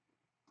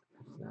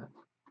 If not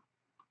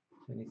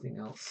anything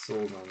else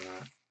sold on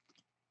that.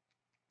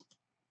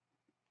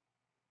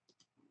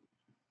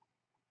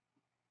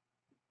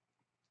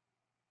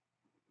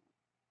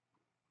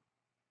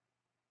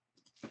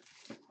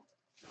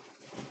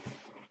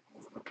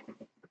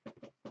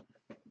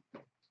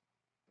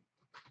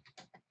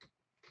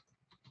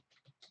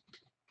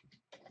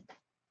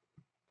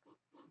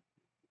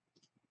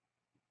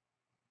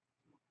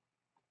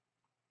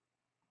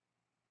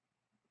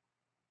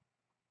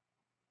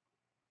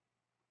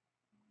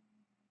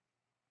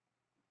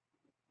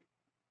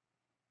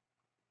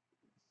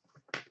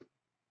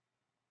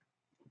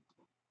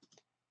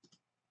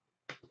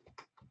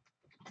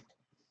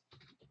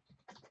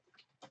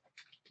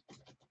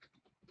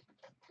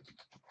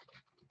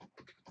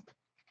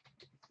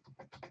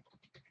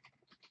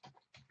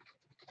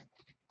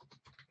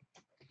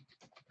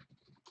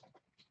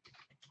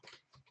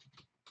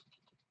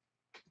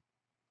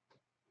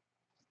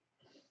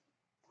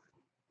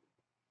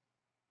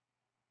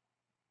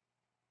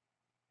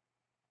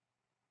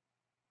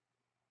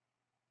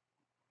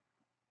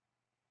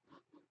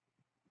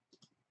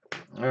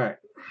 All right.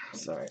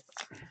 Sorry.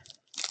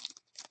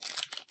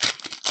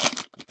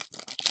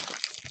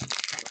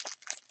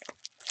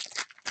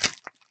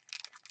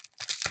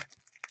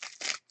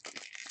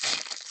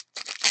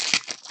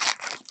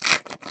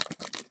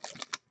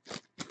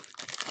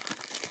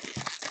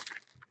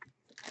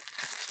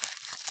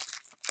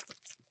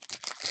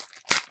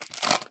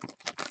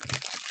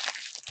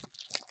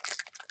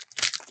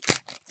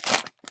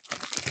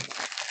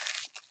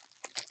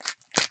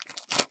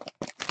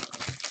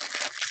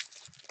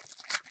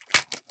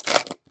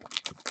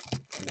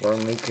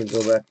 Burnley could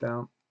go back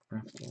down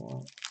after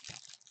all.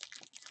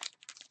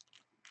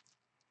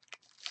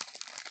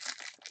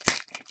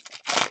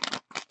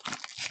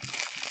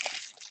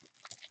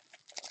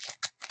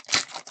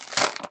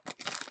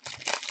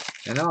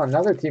 I know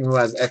another team who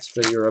has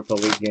extra Europa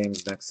League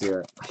games next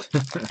year.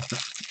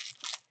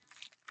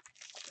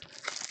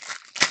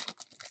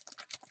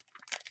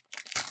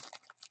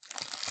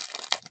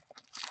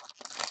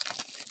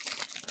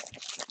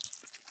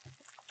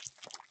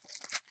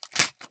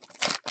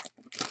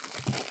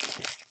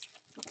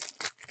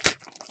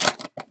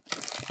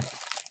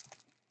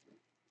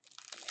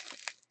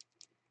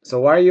 So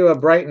why are you a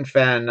Brighton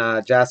fan,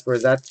 Jasper?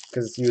 Is that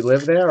because you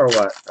live there or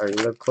what? Or you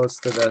live close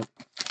to the...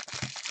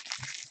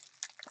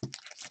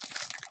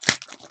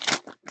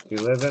 You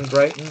live in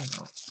Brighton?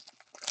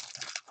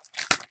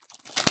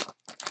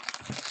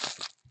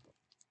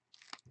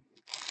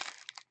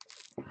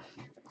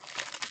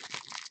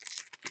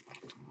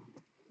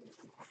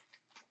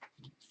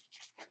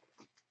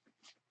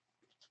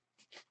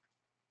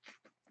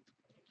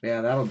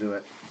 Yeah, that'll do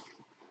it.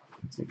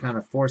 So you kind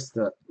of forced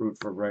to root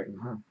for Brighton,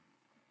 huh?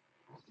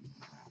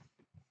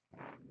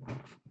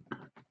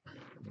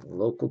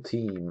 Local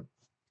team.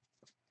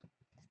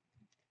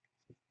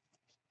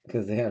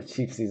 Because they have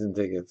cheap season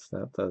tickets.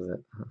 That does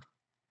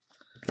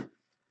it.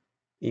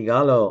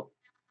 Igalo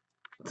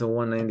to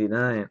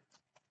 199.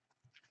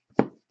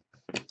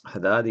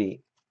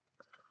 Haddadi.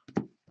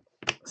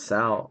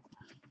 Sal.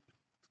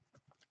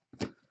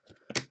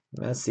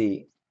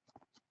 Messi.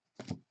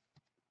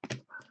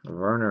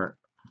 Werner.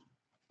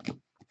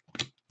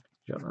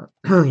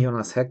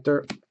 Jonas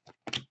Hector.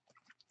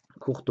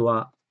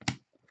 Courtois.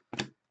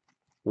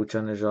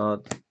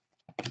 Uchanejad.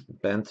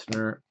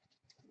 Bentner.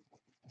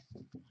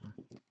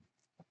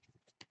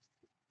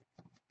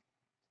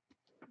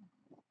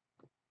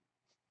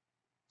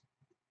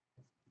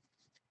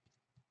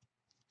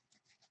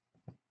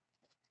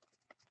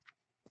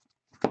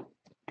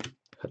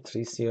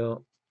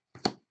 Patricio.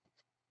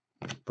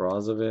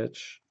 Brozovic.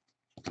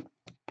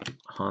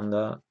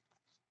 Honda.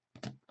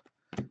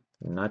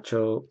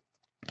 Nacho.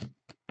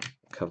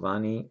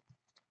 Cavani.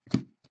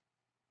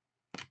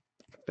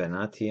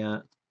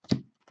 Benatia.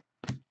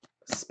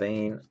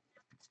 Spain.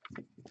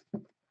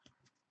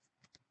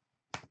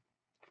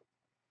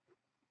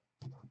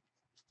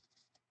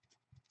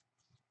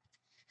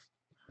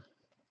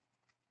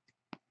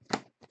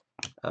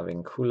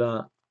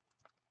 Avincula.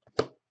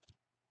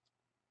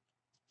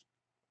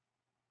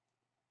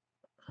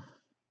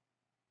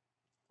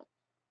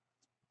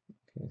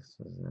 Okay,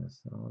 so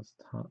this was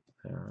top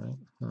there, right?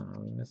 Oh, are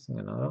we missing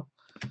an auto?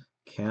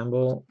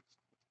 Campbell.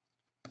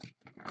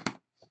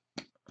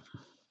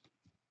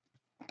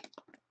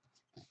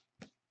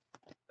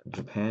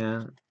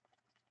 Japan.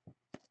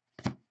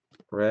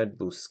 Red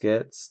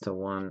Busquets to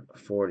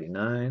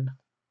 149.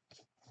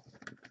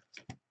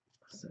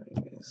 Sorry,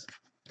 guys.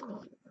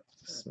 Oh,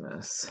 this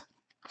mess.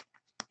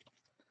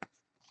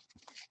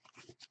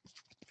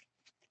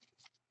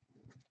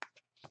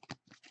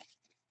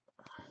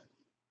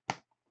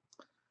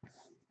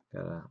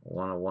 Got a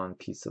 101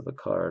 piece of the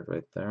card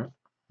right there.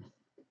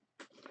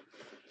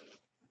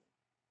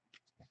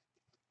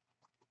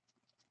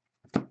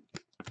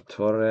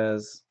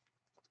 Torres.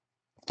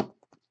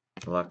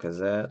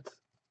 Lacazette.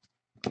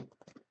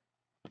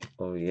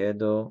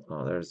 Oviedo.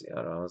 Oh, there's the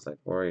auto. I was like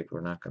worried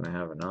we're not going to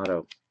have an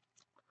auto.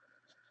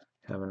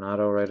 Have an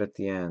auto right at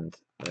the end.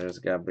 There's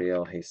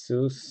Gabriel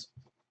Jesus.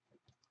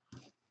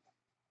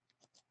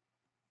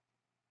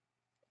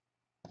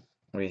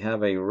 We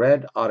have a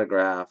red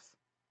autograph.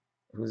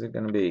 Who's it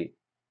going to be?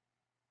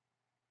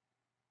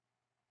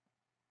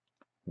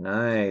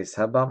 Nice.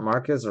 How about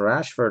Marcus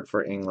Rashford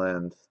for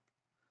England?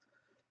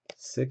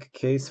 Sick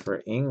case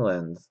for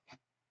England.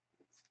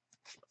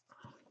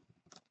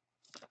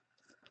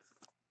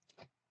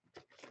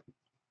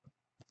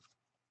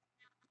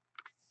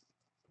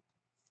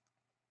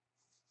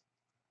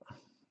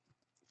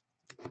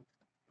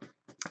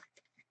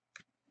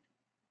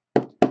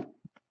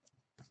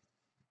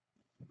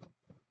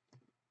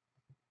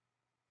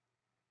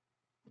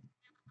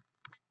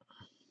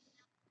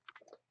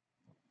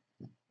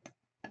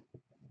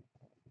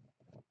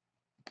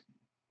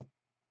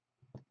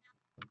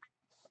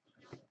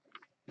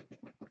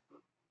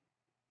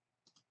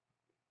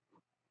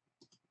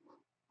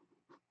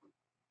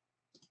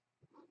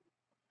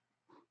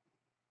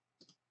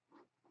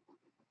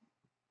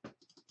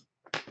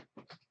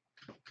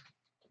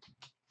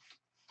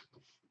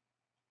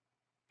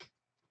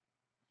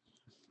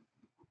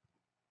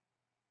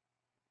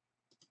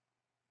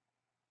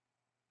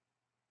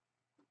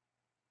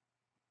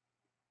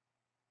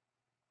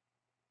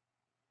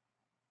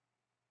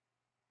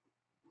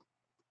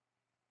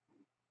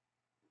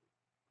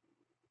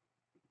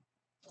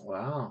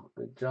 Wow,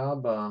 good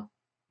job,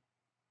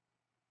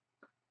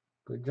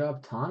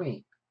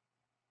 Tommy.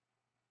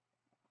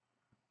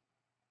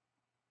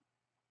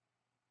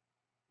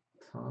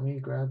 Tommy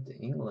grabbed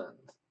England.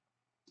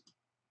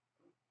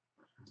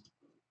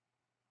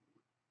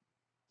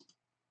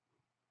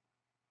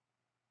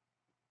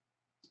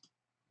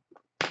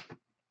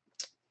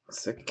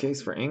 Second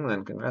case for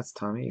England. Congrats,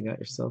 Tommy. You got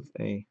yourself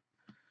a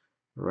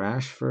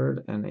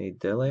Rashford and a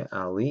Dele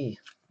Alli.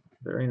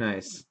 Very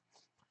nice.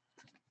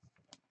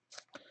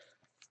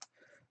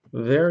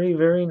 Very,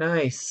 very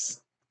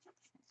nice.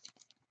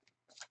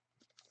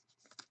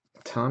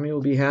 Tommy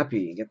will be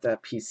happy. Get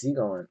that PC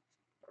going.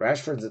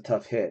 Rashford's a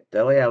tough hit.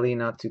 Dele Alli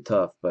not too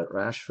tough, but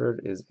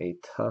Rashford is a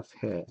tough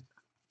hit.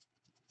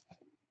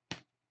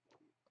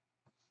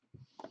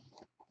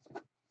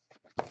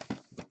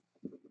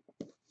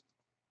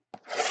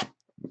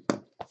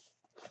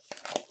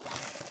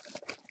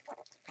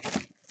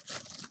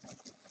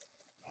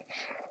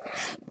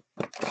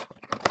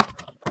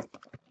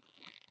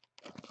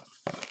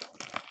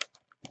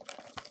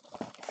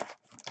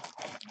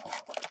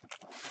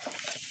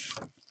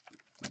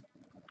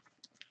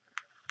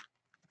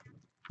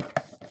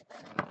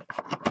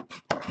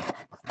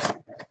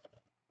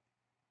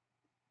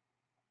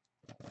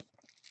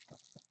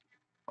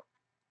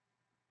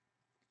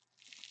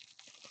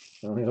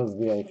 O'Neill's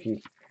VIP.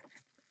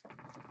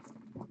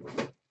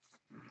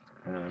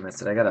 I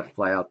missed it. I gotta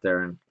fly out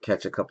there and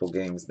catch a couple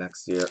games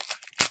next year.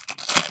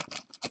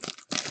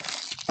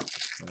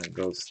 I'm gonna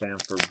go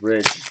Stamford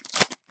Bridge.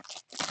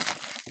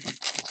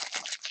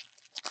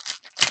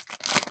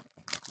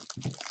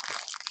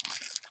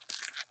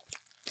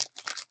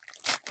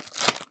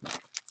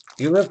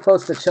 You live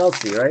close to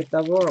Chelsea, right,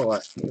 Davor, or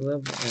what? You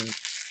live in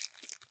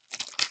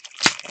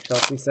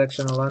Chelsea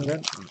section of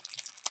London?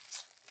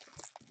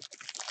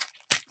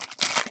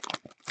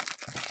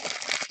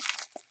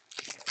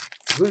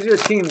 Who's your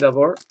team,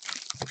 Davor?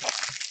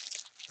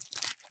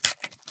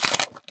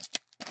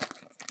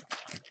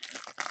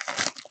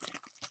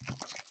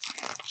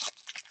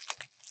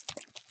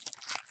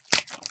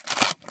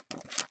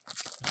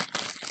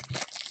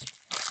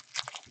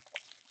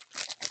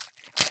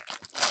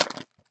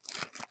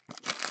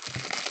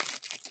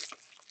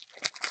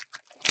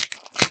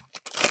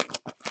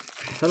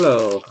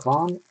 Hello,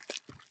 Khan.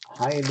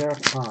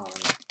 Haider Khan.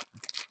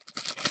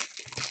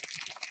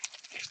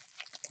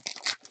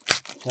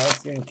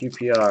 Chelsea and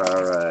QPR,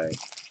 alright.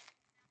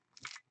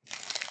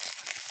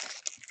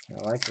 I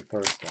like the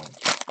first one.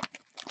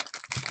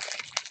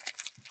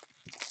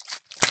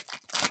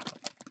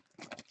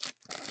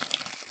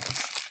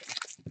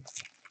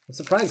 I'm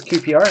surprised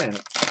QPR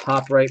didn't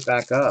pop right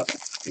back up.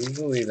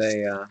 Usually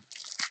they,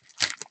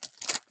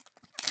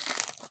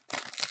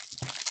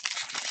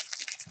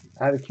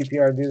 how did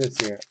QPR do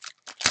this year?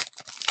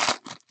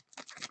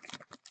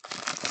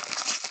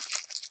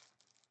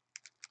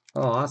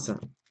 Oh,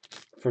 awesome.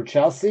 For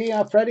Chelsea,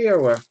 Freddie,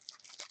 or where?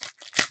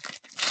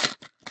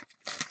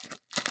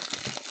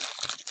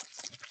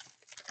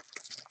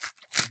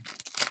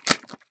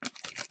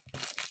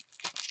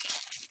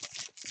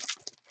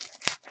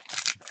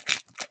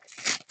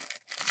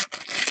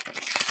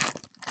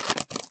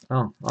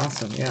 Oh,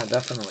 awesome. Yeah,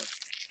 definitely.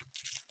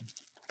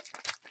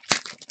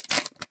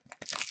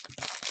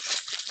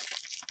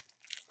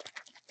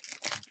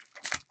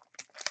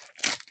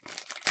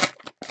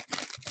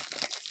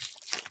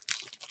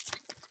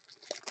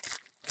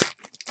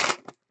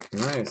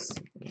 Nice.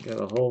 Get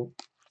a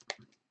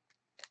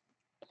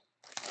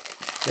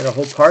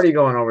whole party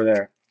going over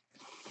there.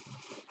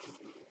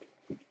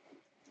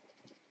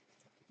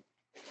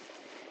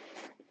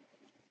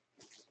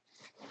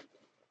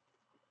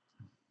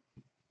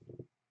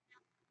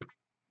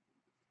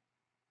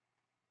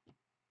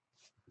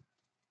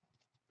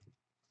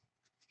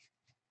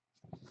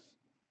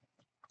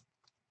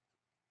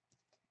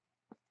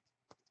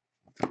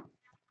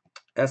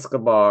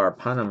 Escobar,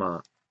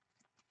 Panama.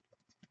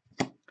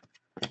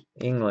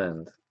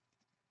 England.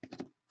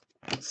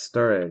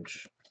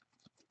 Sturridge.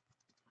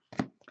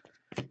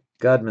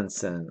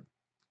 Gudmundsson.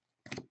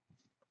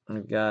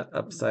 We've got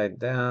upside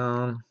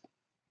down.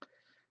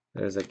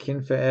 There's a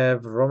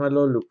Kinfeev,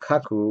 Romelu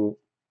Lukaku,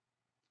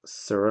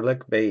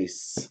 Cyrillic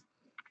base.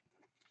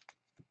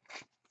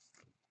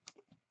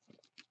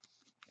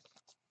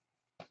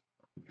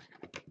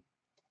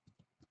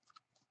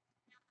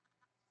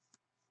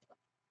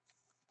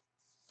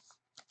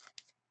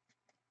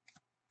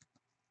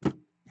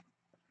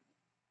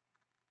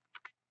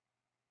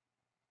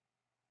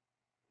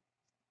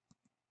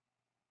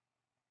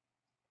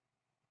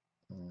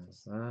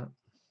 There's that.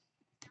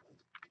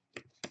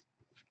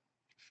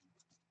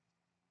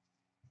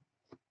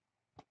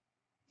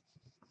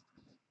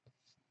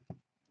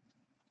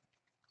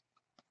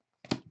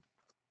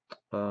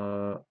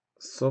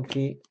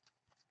 Soki,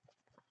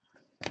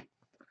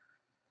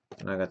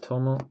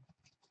 Nagatomo.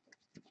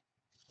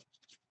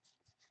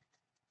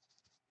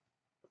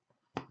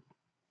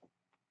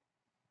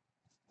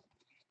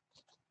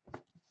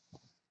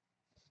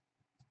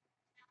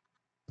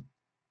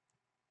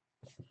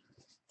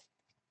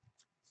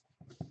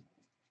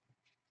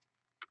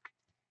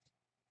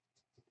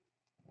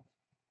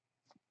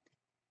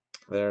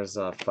 There's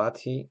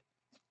Fatih,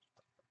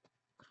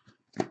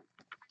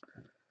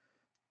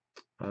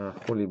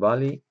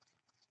 Koulibaly,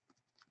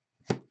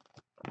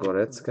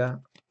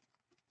 Goretzka,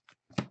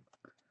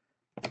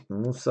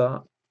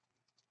 Musa,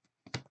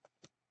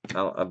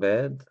 Al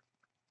Abed,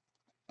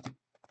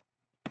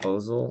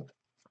 Ozil,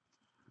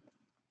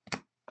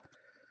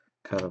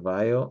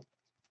 Carvalho,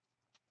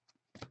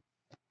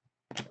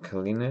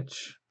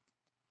 Kalinic.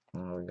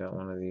 Oh, we got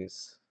one of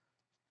these.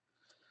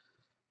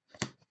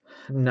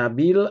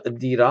 Nabil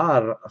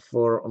Dirar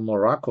for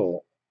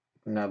Morocco.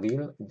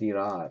 Nabil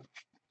Dirar.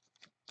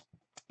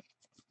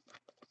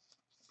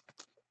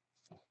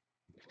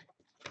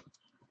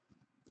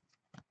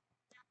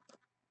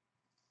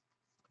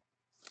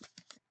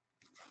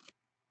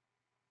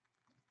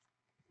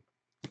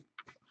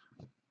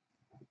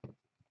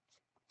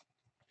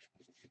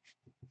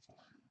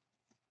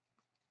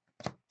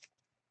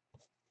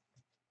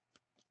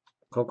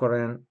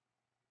 Kokoren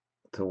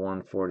to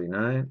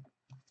 149.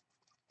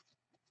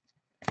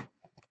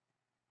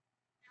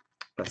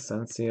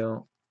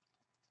 Asensio.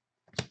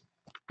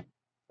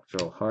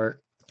 Joe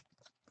Hart.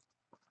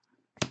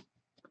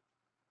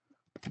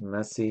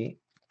 Messi.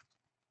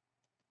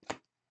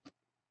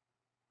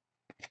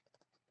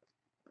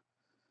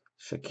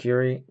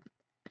 Shaqiri.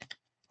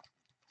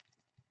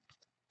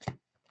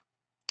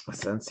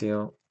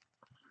 Asensio.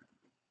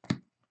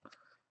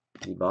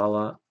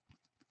 Dybala.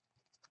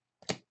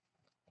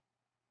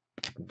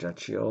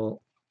 Jacciol.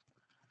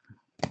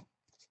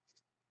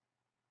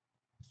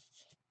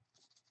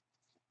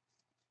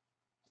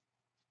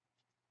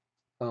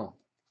 Oh,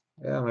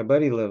 yeah, my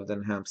buddy lived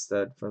in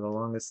Hampstead for the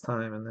longest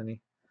time, and then he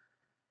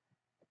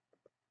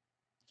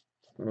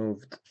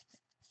moved.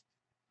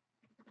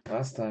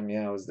 Last time,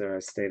 yeah, I was there, I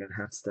stayed in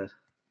Hampstead.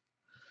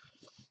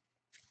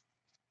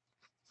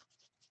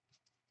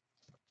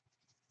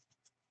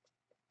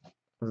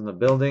 Was in the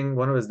building.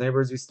 One of his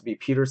neighbors used to be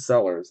Peter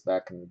Sellers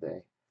back in the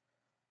day,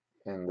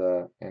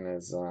 in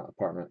his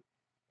apartment.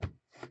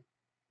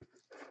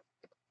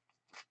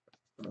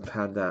 I've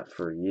had that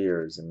for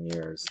years and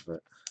years,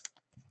 but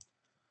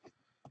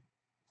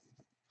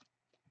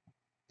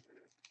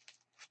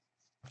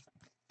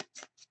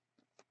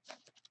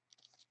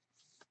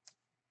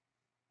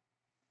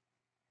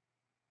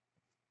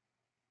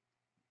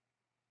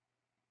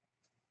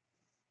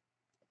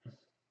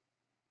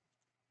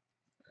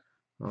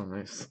oh,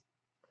 nice.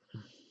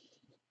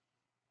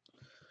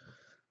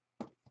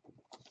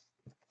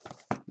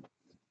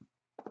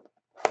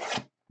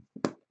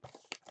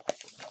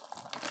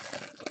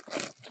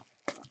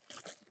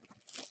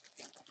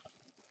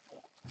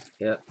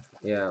 Yeah,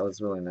 yeah, it was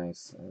really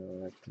nice. I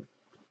really liked it.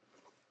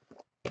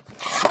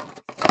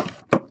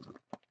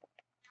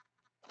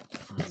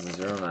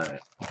 09.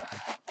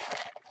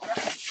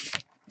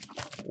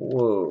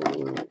 Whoa.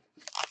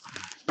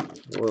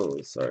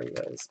 Whoa, sorry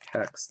guys.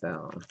 Packs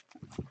down.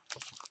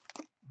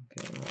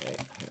 Okay,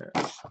 right here.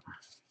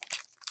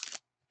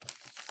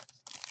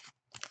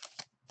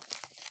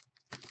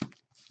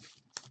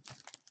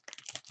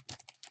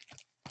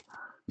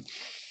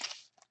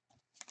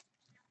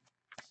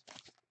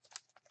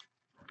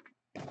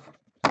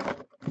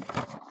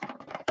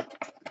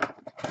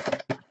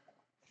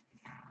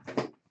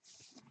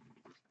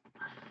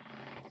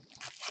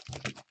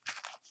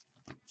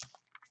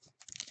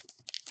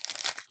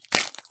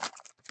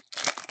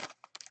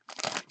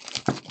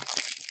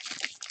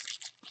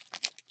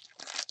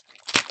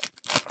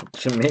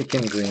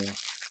 Jamaican green.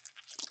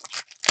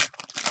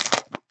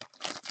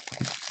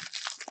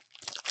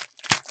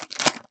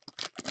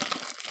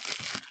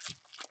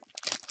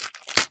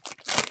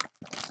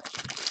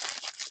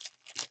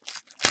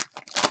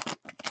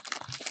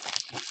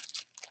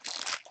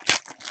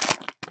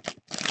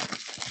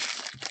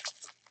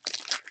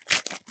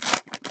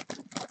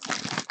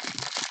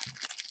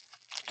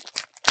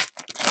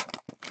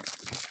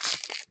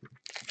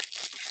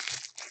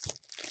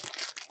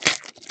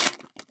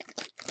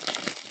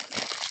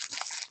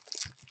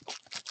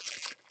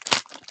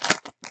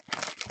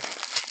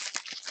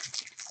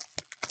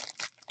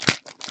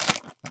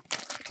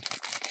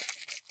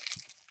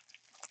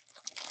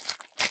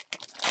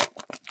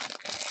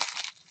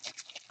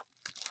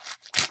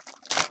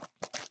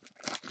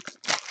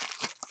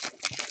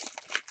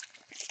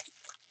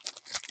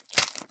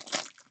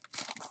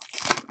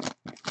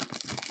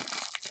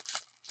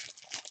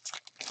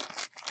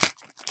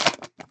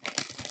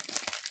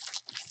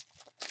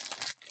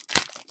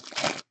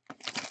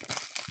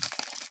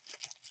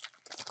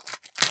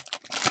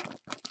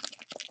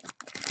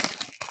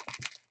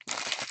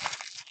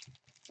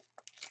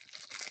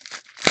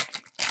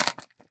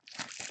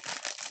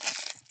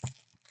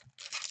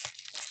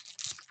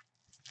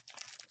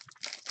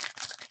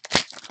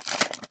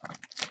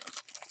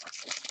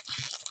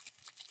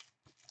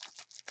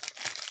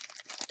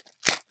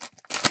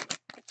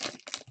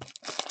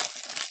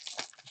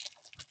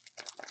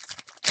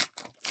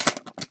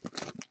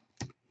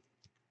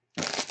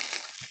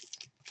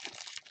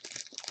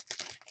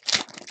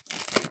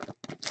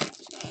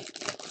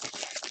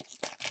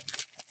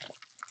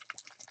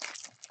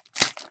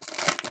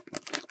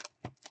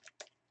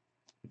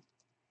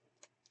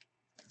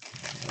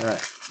 All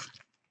right.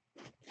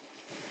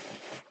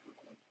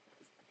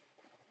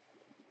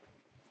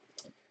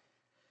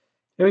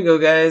 Here we go,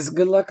 guys.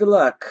 Good luck, good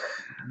luck.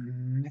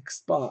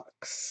 Next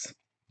box.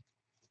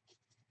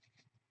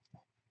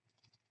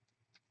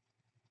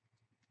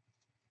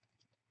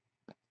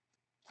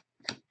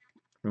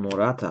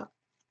 Morata,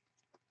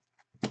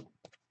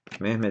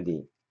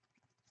 Mehmedi,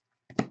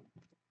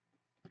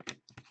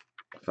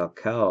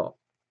 Falcao,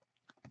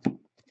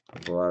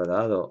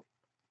 Guardado,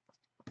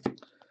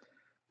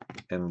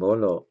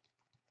 Embolo,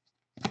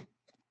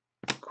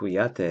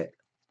 Kouyaté,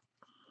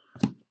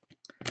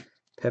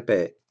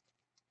 Pepe.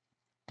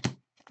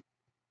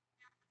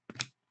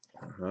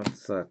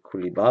 That's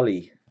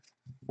Koulibaly.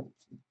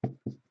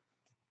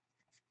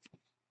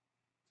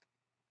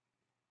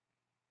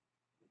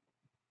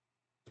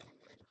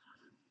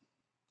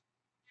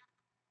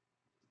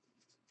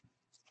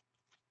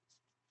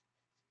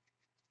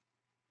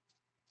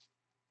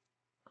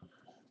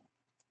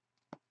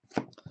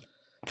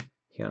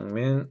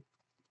 Hyungmin,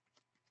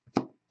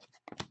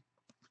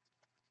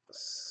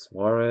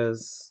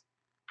 Suarez,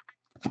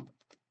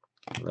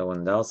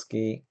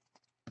 Lewandowski.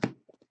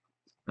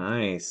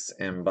 Nice.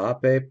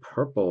 Mbappe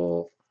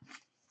purple.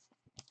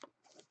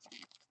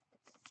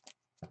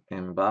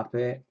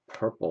 Mbappe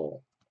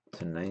purple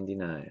to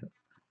 99.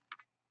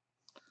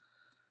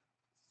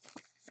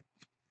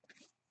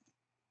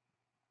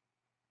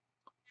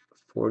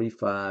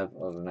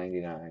 $45 of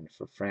 99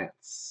 for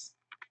France.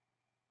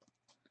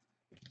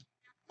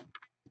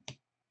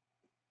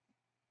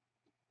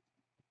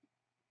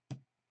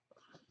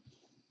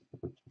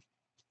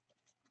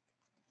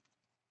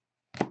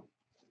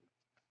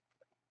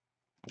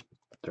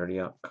 Dirty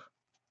Yuck.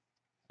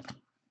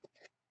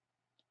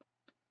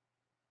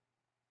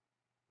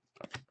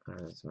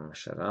 There's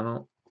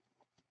Mascherano.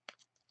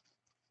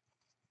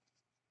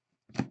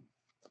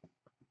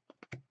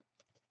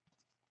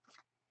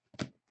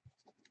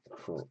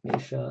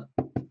 Croatia.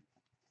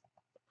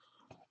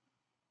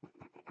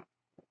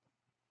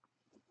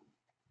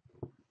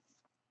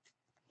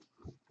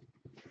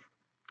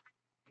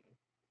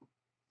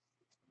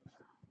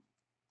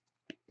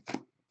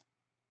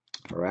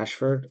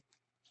 Rashford.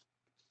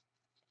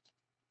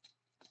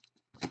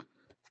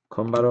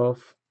 Kombarov.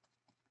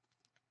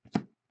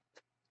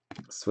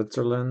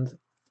 Switzerland.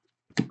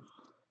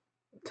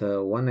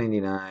 To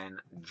 199.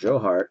 Joe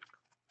Hart.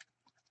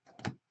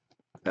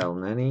 El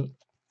Neni.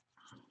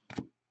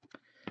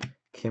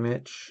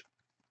 Kimmich.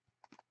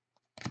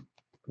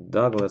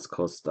 Douglas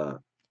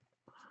Costa.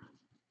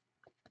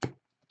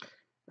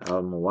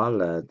 Al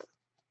Muwallad.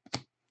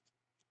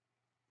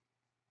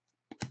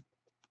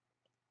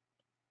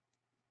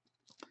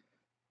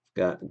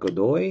 Got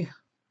Godoy.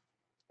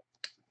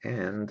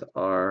 And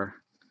our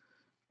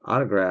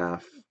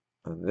autograph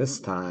this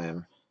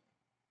time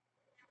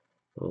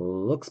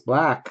looks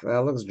black.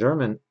 That looks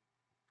German.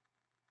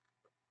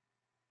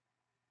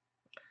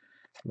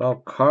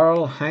 About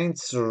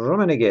Karl-Heinz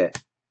Rummenigge.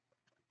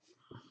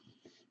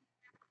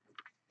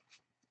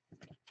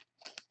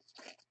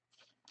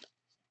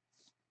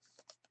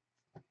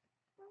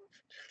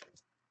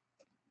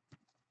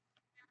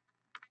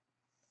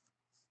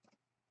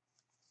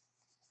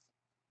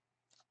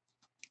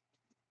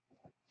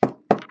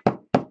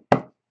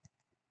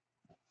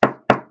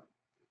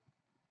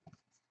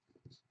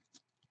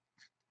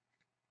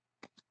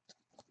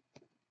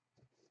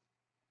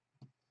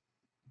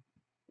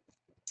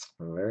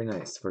 Very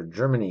nice. For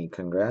Germany,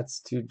 congrats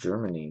to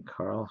Germany.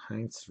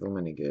 Karl-Heinz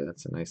Rummenigge.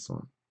 That's a nice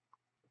one.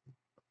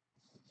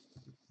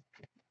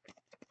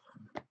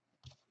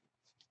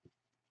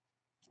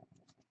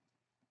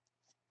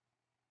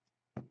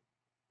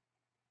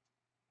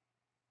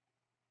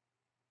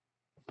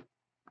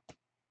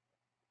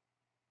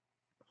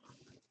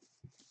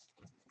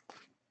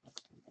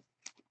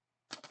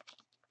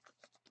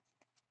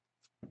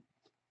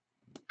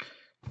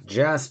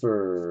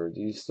 Jasper,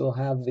 do you still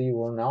have the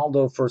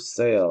Ronaldo for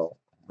sale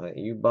that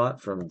you bought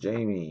from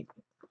Jamie?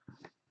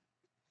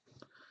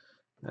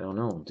 I don't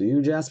know. Do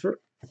you,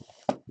 Jasper?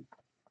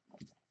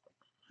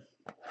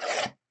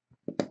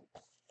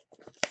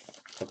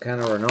 What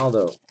kind of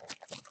Ronaldo?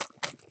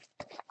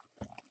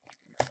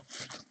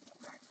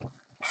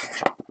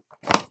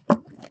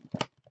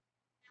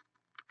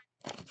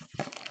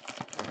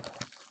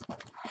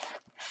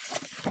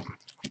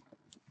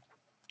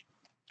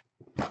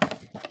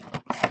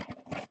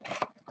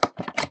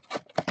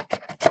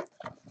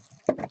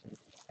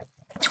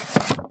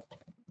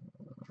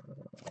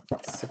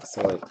 Six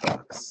white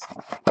box.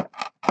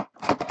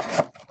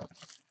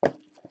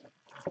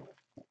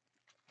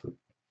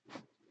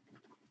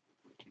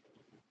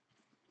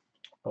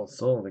 Oh,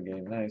 soul the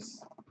game.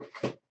 Nice.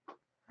 I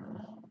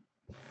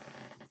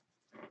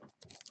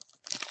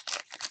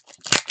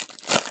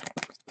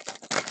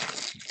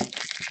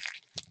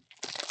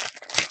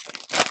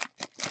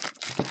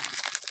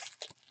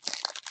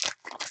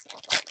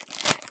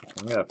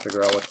gotta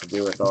figure out what to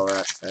do with all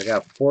that. I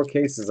got 4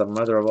 cases of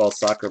Mother of All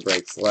Soccer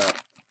Breaks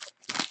left.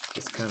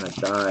 Just kind of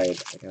died.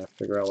 I gotta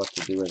figure out what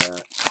to do with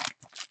that.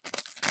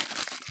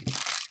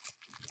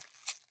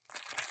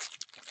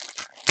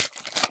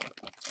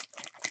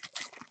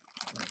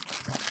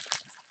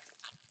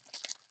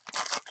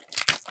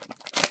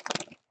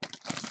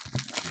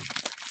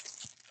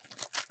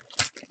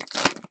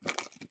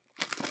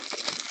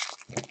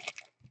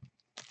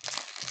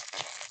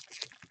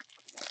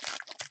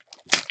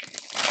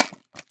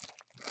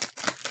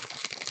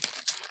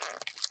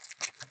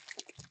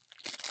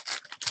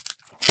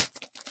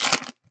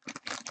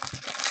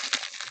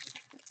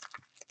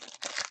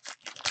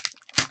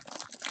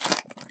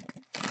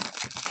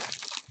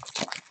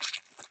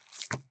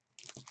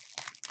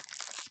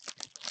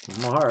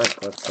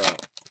 Mark, what's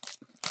up?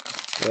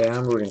 Yeah,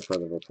 I'm rooting for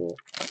Liverpool.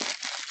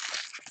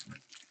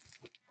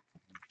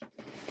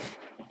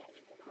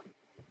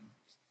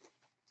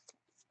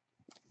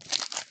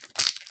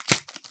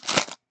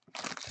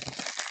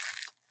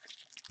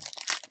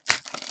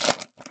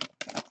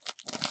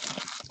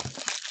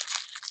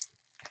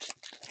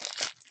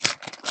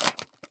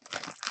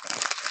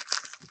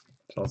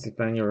 Chelsea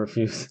fan, you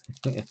refuse.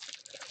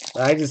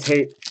 I just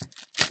hate,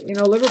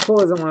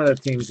 Liverpool isn't one of the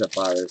teams that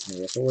bothers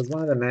me. If it was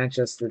one of the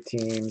Manchester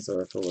teams,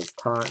 or if it was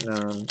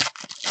Tottenham,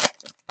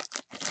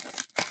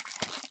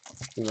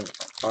 even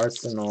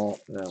Arsenal,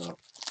 no.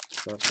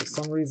 So for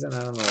some reason,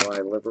 I don't know why,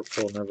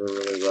 Liverpool never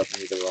really rubbed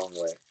me the wrong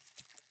way.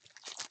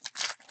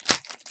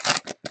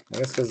 I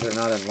guess because they're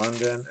not in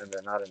London and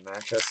they're not in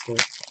Manchester.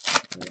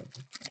 Yeah.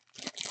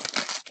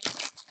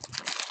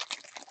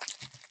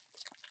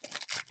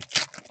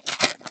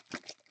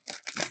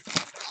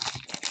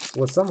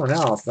 With someone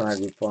else, then I'd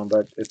root for them,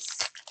 but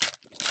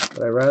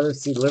would I rather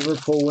see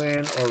Liverpool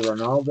win or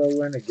Ronaldo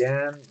win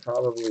again?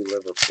 Probably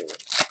Liverpool.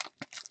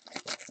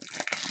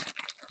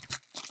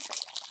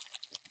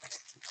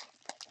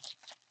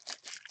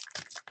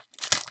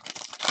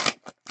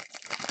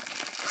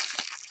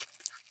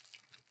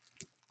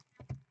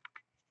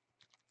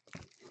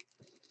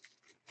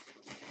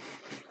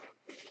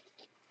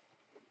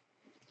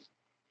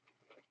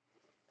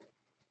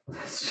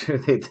 That's true,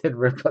 they did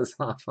rip us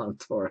off on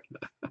Torres.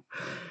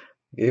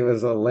 Gave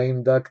us a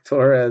lame duck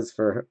Torres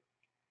for...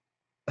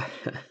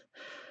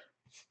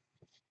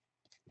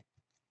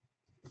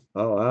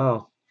 Oh,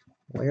 wow.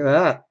 Look at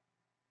that.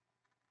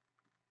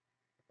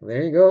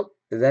 There you go.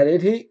 Is that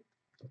it, Heat?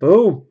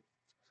 Boom.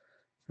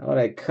 How would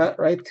I cut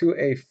right to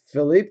a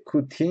Philippe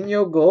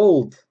Coutinho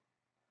gold?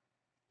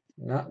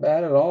 Not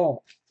bad at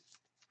all.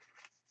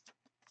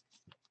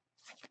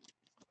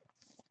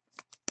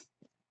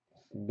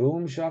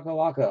 Boom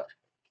shakalaka.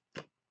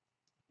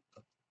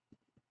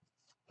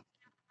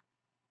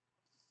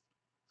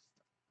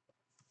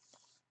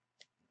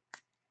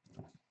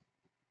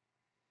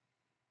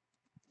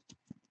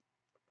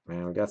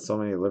 Man, we got so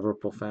many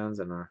Liverpool fans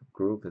in our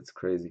group. It's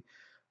crazy.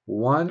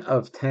 1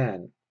 of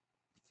 10.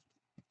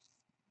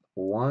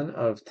 1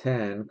 of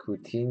 10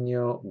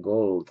 Coutinho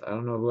gold. I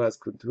don't know who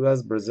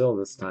has Brazil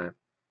this time.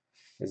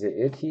 Is it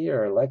Iti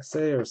or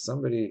Alexei or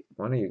somebody?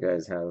 One of you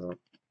guys has them.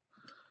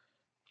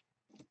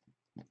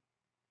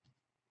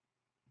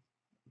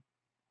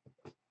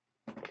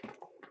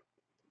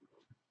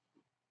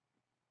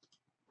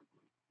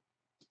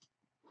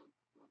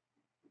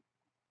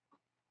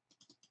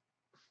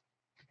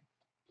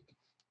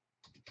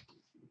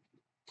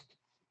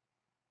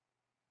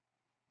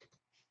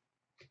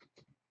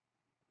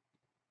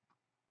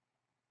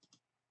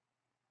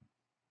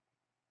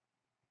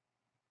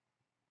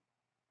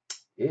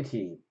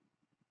 Iti.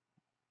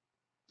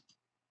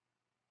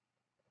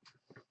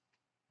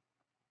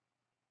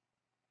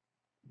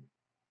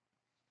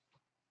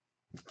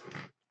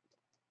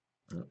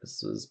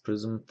 This was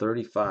Prizm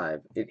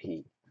 35.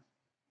 Iti.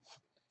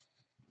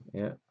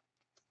 Yeah.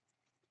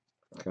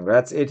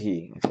 Congrats,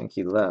 Iti. I think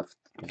he left.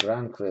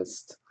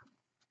 Granqvist.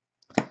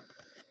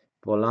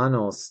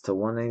 Bolanos to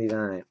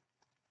 199.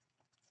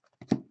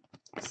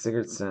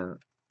 Sigurdsson.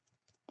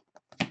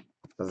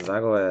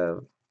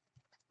 Zagoev.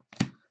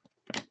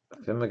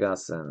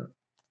 Fimigassen.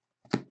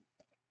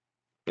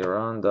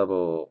 Iran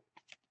double.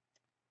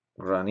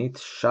 Granit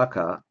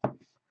Xhaka.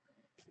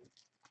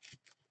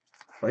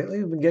 Lately,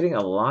 we've been getting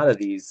a lot of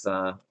these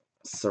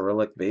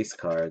Cyrillic base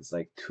cards,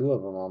 like 2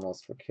 of them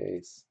almost per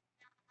case.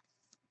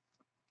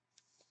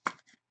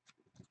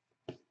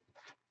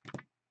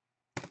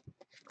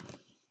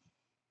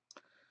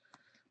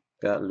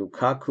 Got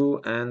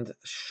Lukaku and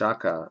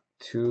Xhaka,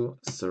 2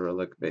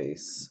 Cyrillic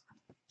base.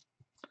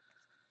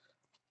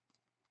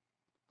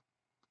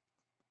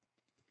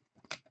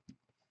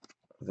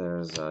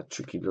 There's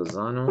Chucky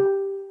Lozano.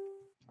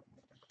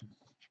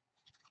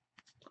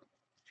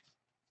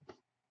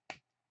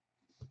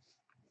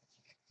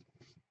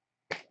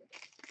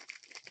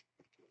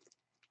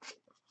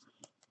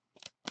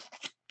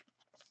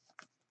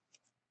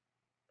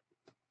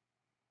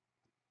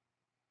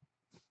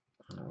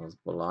 That was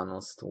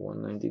Bolanos to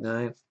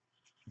 199.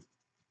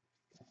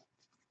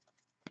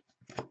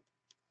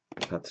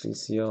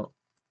 Patricio.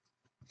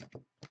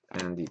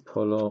 Andy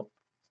Polo.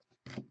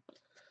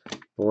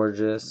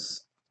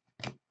 Borges.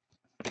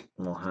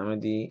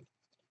 Mohamedi.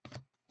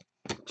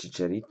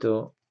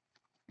 Chicharito.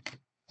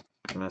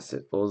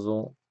 Mesut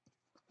Ozil.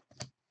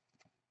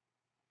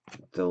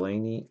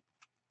 Delaney.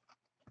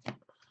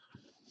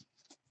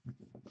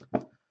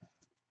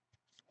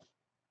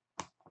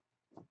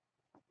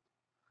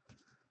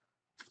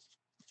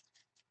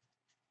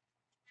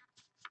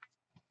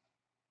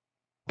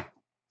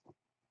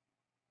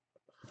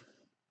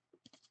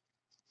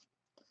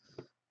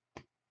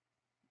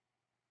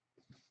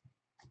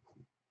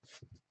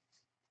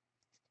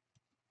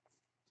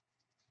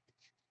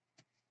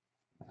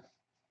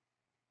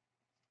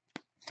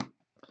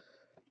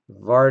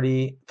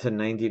 Vardy to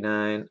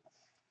 99.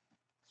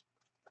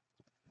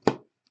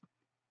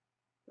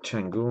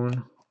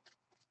 Changun.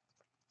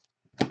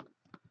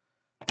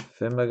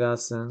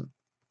 Fimbagassen,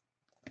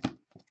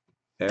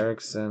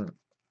 Erickson,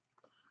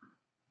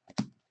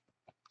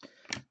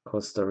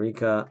 Costa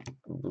Rica,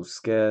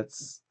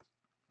 Busquets,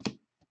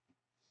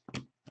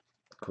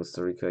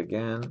 Costa Rica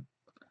again,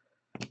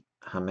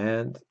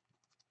 Hamed,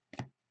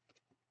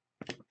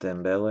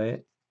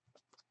 Dembele,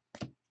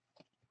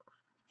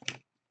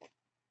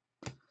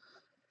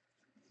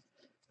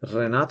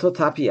 Renato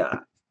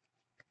Tapia.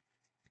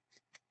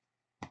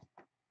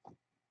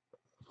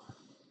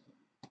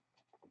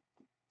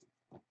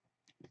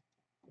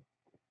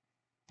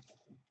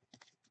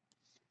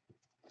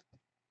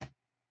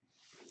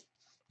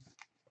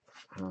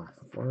 Oh,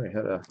 before we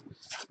hit a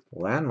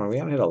landmark, we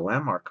haven't hit a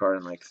landmark card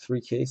in like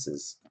 3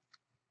 cases.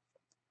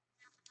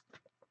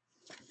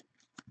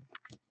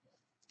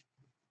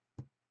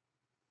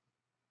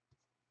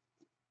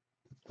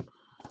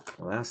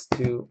 Last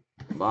 2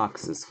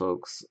 boxes,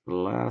 folks.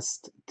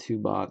 Last 2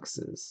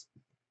 boxes.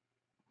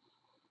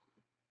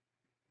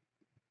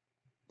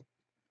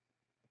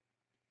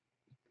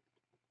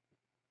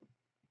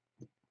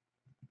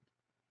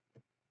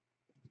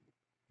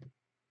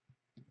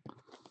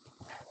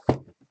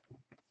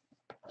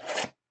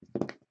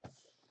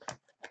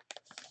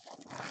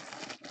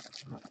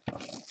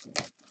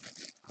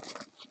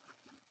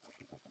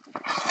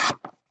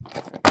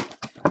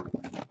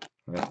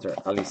 Mr.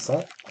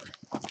 Alisson.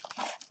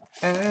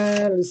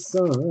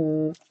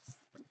 Alisson,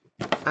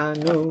 I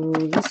know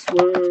this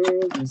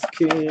world is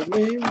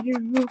killing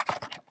you.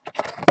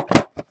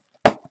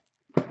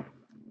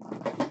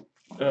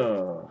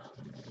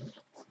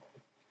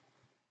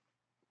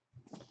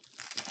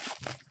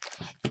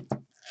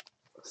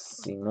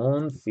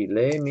 Simon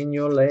Filet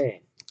Mignolet.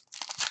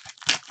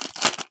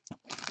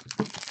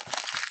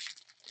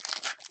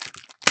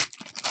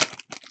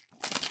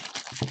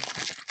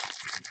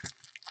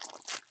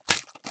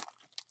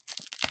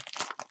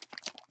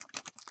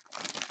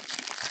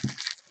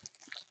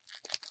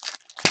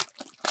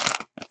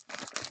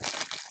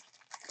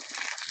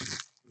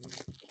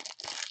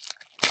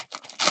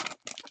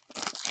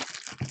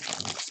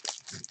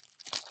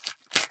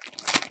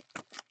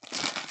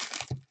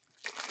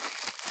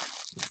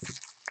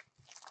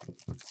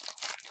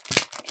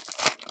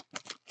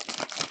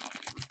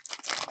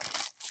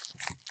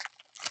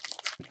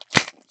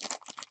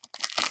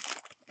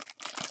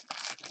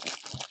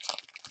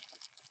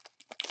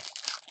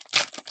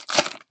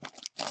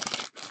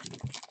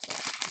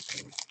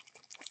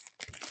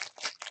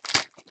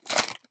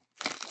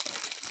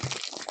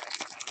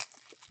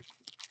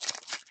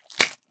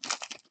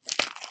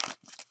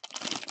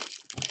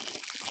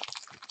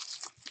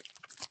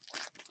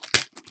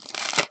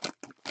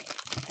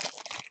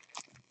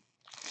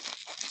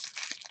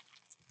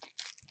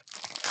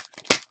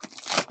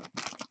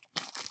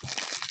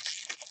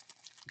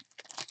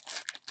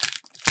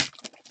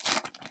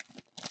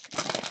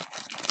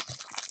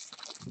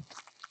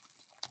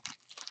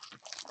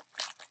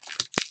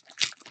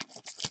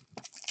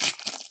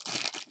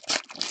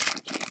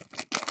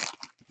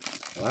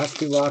 Last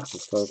 2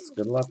 boxes, folks.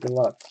 Good luck, good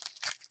luck.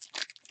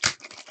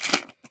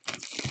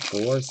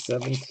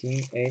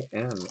 4:17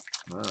 a.m.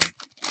 Wow.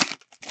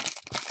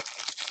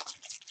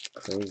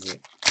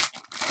 Crazy.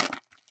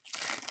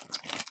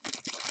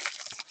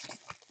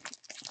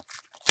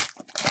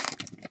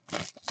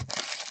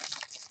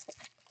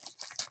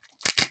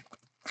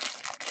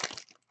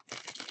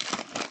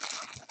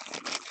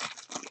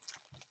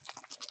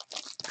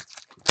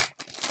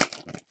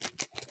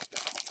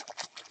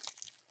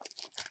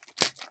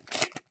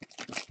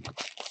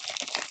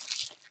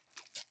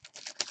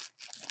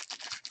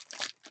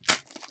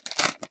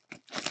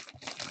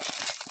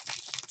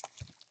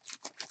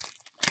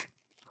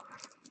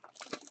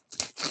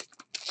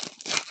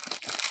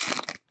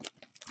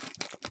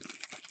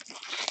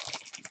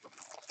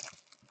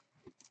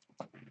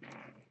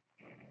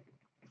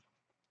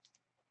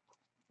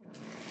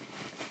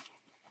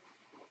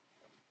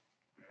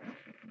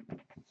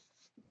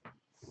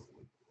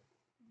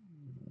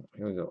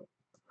 Here we go.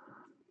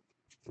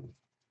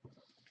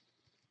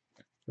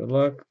 Good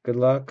luck, good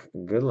luck,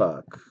 good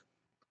luck.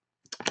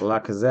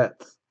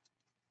 Lacazette.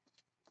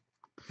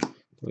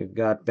 We've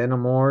got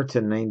Benamor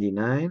to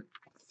 99.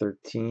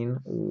 13.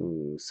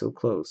 Ooh, so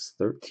close.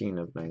 13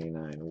 of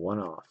 99. 1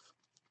 off.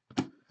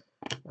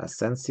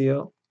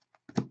 Asensio.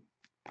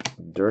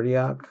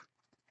 Dirtiak.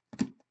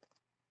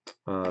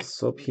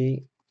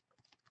 Sopi.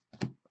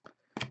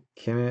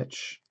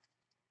 Kimmich.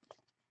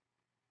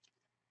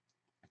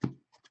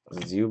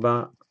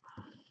 Zuba.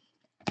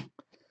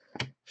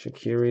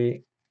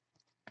 Shaqiri.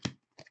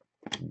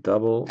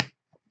 Double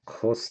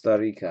Costa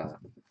Rica.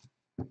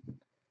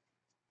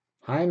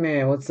 Hi,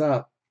 man. What's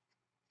up?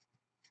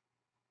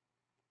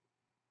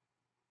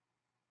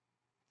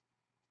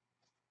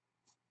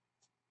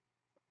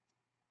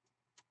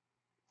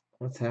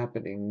 What's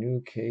happening?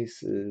 New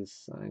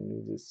cases. I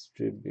new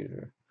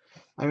distributor.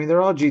 I mean,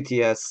 they're all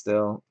GTS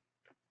still.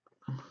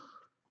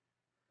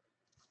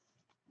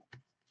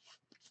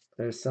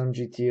 There's some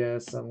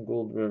GTS, some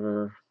Gold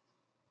River.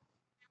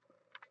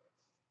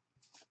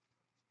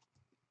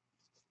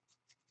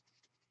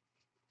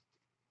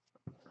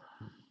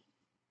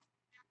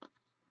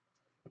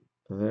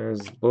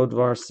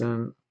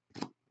 Bodvarsson.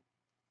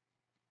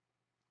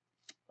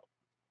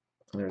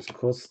 There's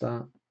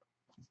Costa.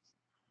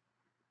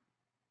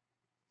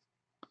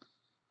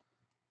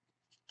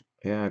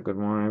 Yeah, good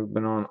morning. I've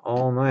been on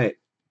all night.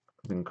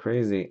 Been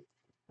crazy.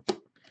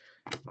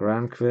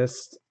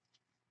 Granqvist.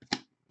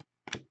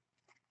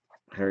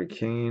 Harry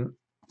Kane.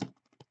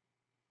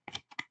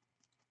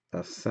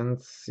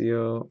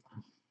 Asensio.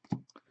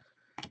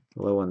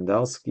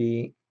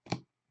 Lewandowski.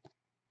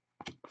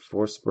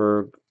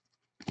 Forsberg.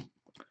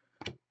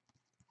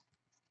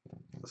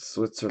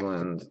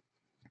 Switzerland.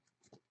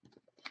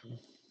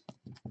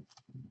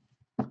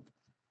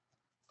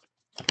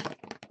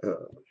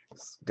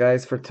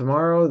 Guys, for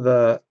tomorrow,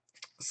 the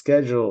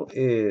schedule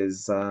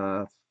is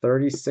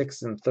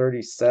 36 and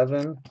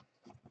 37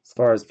 as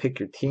far as pick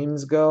your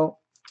teams go.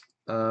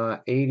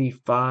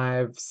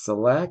 85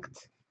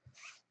 select.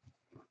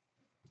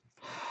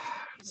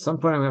 At some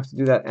point, I'm going to have to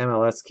do that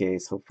MLS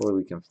case. Hopefully,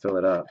 we can fill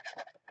it up.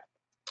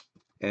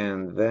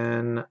 And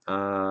then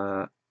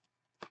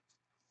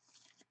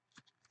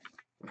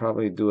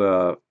probably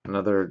do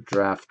another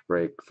draft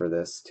break for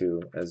this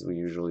too, as we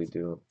usually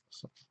do.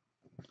 So,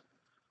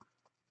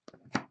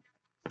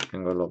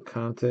 N'Golo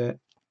Kante,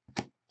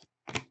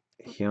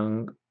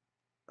 Hyung,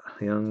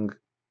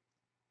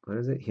 what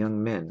is it? Hyung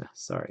Min,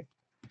 sorry.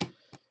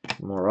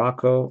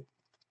 Morocco,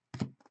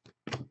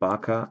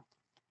 Baca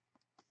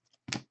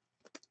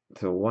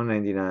to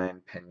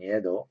 199,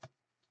 Penedo.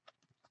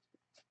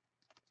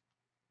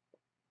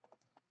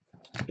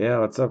 Yeah,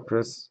 what's up,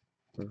 Chris?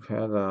 We've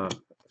had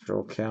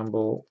Joel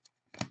Campbell,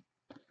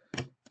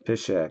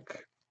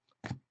 Pishek.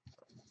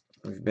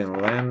 We've been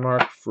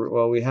landmarked for,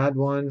 well, we had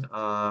one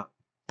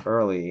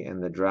early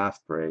in the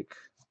draft break,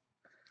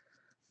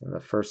 in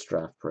the first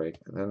draft break.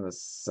 And then the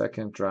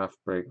second draft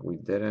break we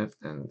didn't,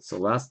 and so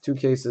last two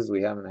cases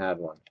we haven't had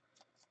one.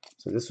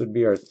 So this would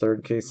be our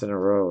third case in a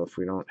row if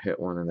we don't hit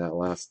one in that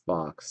last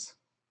box.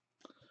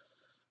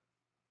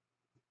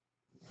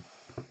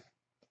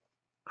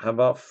 How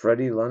about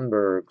Freddie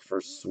Lundberg for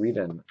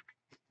Sweden?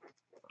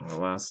 Our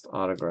last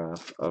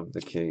autograph of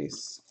the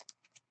case.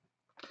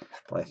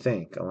 Well, I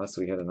think, unless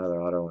we hit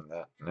another auto in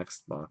that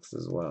next box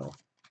as well.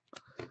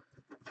 I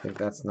think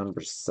that's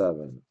number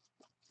 7.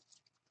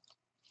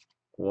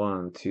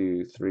 1,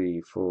 2,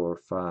 3,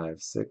 4,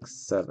 5, 6,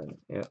 7.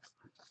 Yep.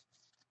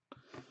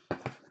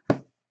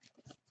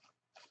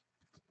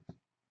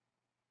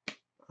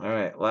 All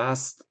right,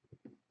 last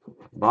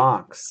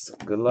box.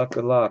 Good luck,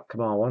 good luck.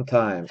 Come on, one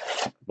time.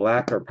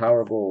 Black or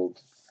power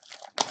gold.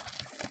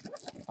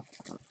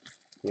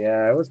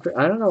 Yeah, it was.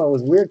 I don't know. It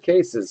was weird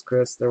cases,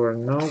 Chris. There were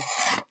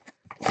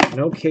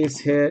no case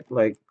hit.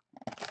 Like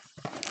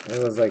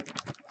it was like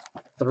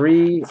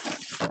three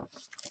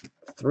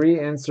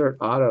insert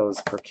autos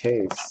per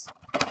case.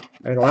 I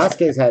mean, the last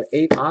case had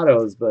 8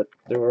 autos, but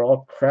they were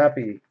all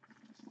crappy.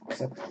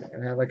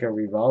 It had like a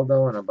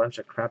Rivaldo and a bunch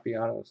of crappy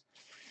autos.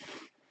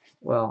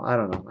 Well, I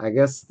don't know. I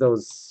guess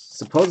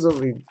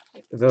supposedly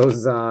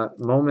those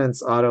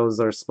Moments autos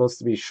are supposed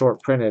to be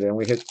short printed, and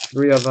we hit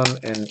 3 of them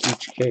in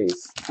each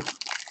case.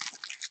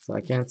 So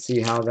I can't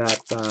see how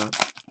that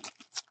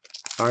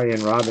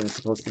Arjen Robben is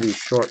supposed to be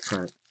short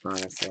print,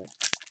 honestly.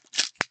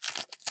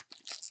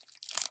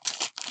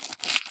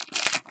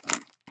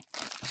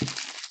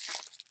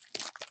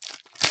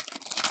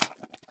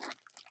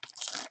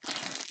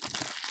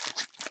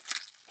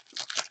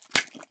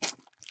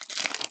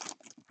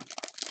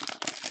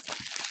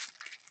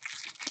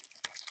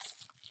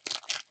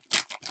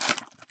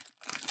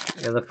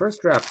 Yeah, the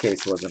first draft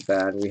case wasn't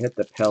bad. We hit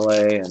the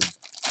Pele, and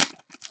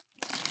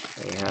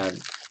we had,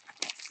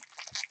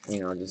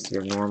 just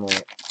your normal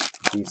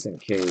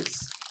decent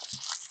case.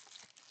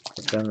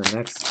 But then the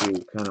next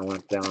 2 kind of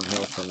went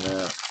downhill from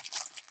there.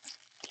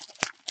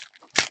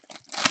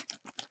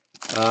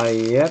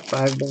 Yep,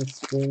 I've been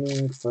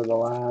streaming for the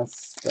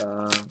last,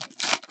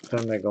 what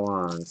time did I go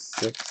on?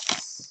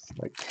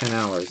 10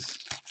 hours.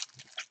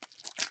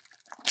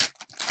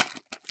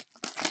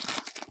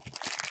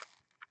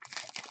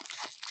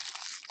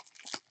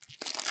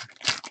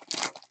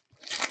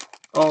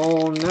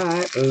 All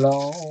night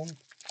long.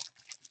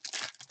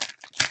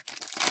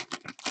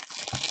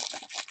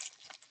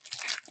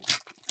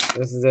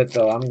 This is it,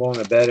 though. I'm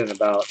going to bed in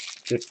about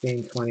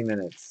 15, 20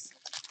 minutes.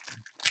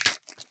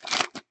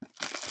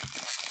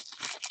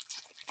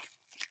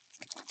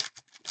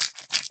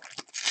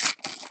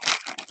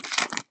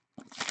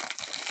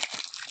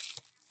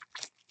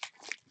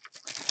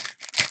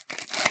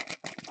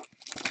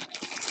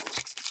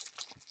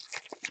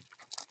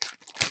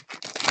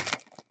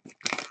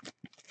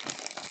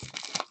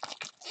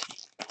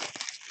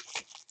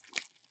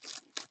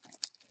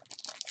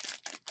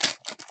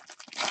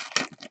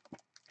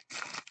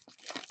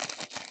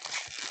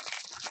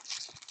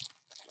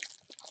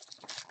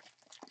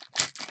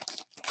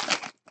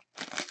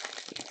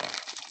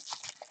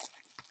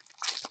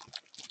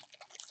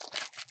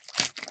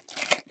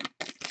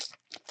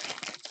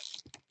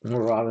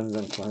 More Robins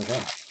than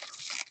Clinton.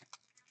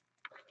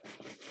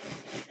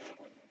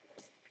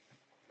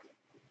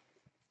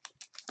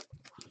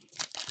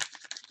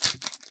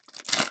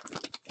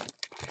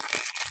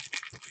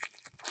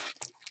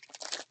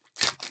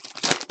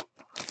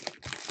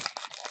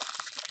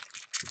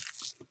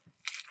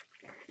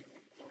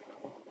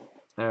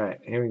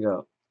 here we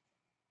go.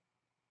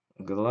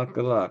 Good luck,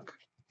 good luck.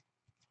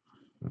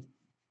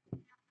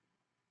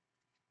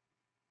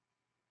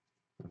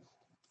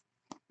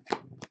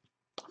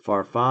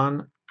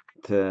 Farfan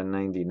to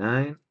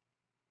 99.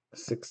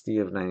 60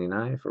 of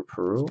 99 for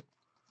Peru.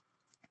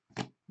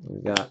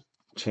 We got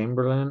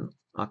Chamberlain,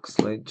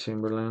 Oxlade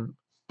Chamberlain,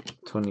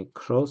 Tony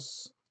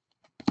Kroos,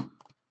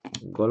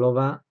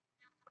 Golova.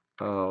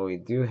 Oh, we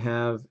do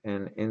have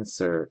an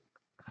insert.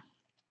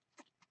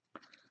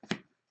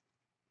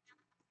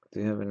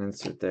 Do have an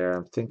insert there.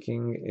 I'm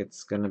thinking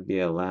it's going to be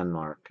a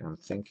landmark. I'm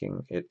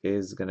thinking it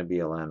is going to be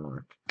a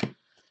landmark.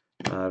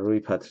 Rui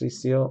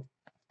Patricio,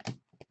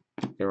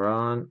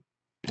 Iran,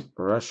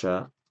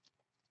 Russia.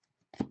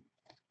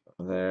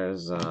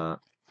 There's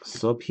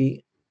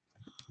Sopi.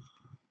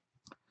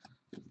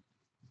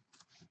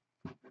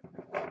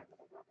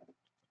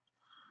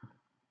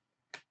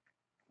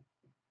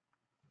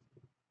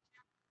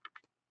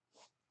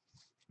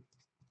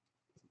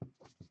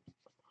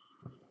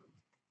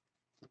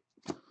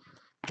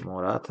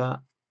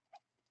 Morata,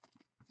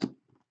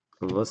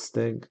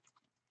 Lustig,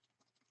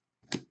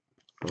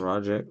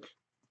 Rogic,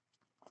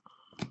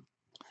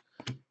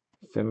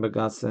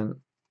 Fimbagassen,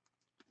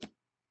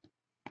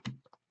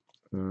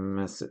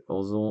 Mesut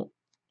Ozil,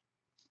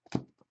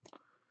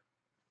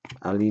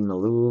 Ali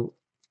Malou,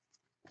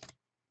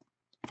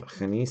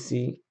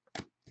 Khanisi,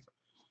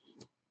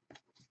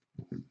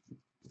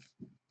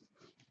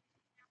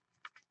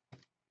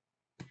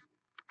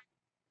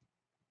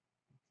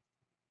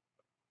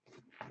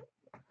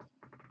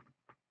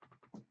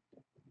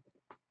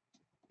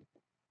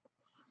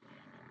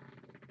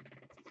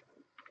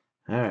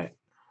 all right.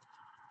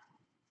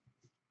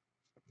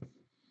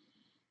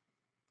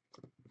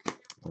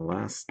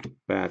 Last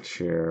batch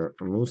here.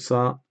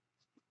 Musa.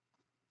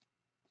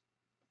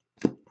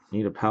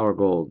 Need a power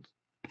gold.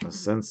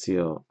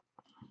 Asensio.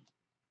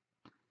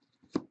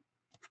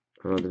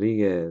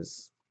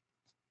 Rodriguez.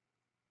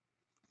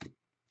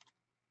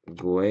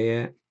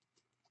 Gueye.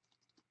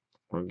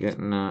 We're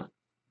getting a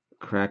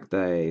cracked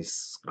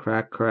ice.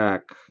 Crack.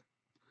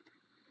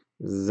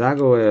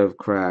 Zagoev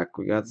crack.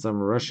 We got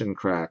some Russian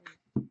crack.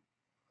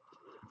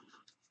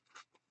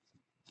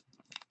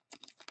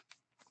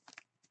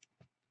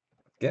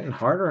 Getting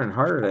harder and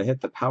harder to hit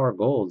the power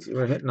golds. We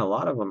were hitting a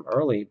lot of them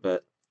early,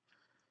 but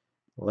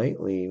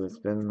lately it's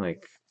been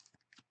like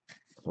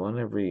one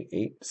every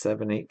 8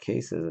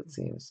 cases, it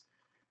seems.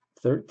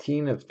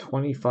 13 of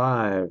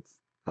 25.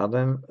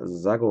 Adam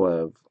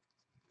Zagoev.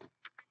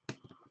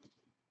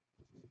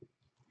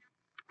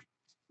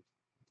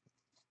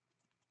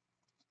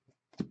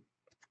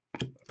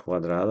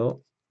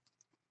 Cuadrado.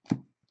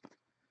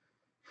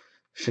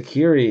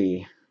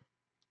 Shaqiri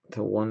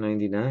to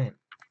 199.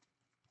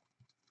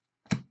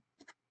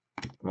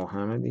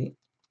 Mohamedi.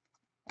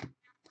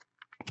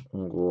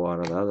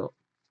 Guardado.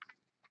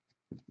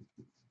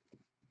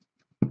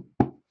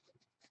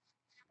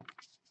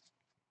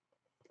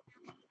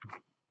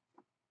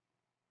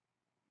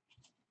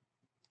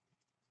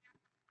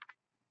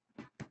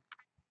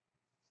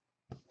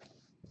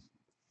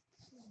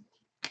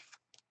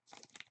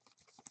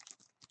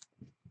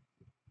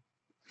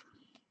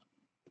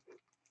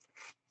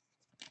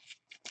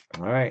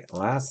 All right,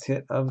 last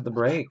hit of the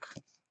break.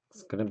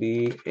 It's going to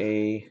be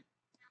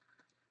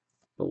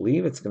I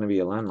believe it's going to be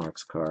a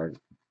landmarks card.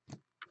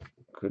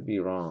 Could be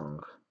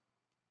wrong.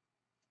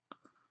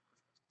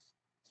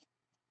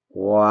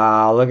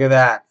 Wow, look at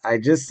that. I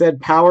just said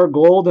power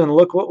gold and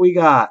look what we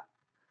got.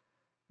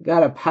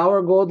 Got a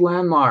power gold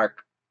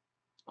landmark.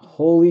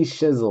 Holy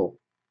shizzle.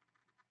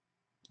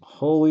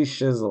 Holy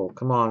shizzle.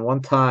 Come on,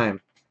 one time.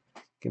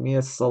 Give me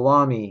a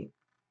salami.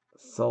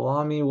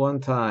 Salami one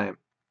time.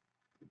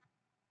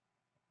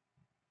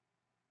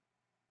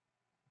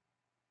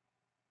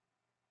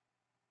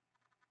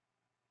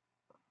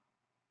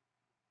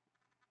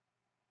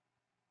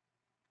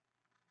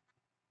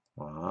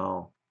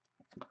 Wow.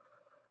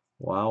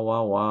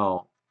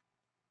 Wow.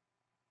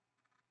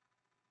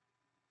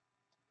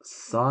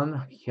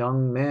 Son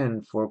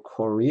Heung-min for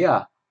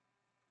Korea.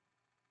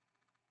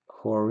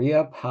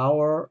 Korea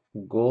Power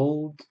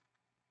Gold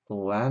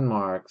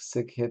Landmark.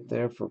 Sick hit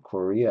there for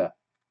Korea.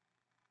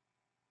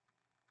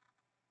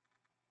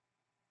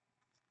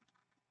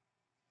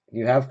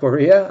 You have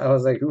Korea? I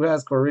was like, who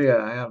has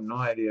Korea? I have no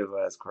idea who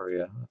has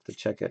Korea. I'll have to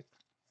check it.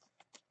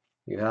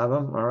 You have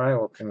them? All right.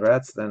 Well,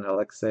 congrats then,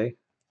 Alexei.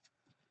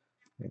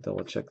 Let me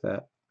double check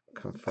that.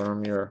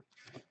 Confirm your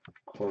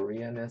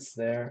Koreanness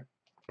there.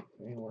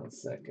 Give me 1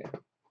 second.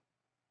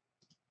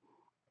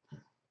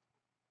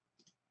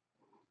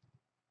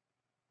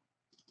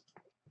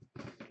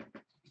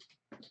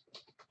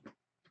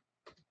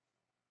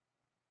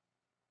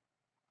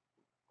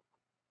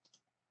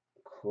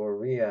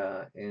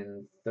 Korea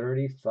in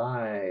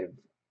 35.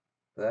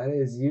 That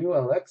is you,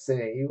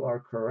 Alexei. You are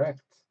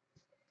correct.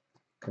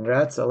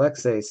 Congrats,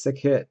 Alexei. Sick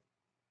hit.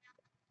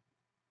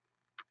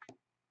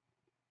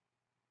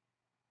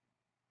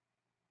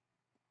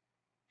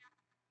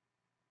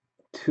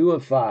 2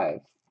 of 5.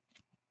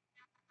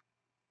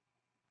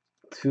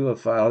 2 of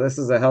 5. Oh, this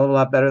is a hell of a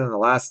lot better than the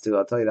last two.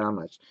 I'll tell you that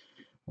much.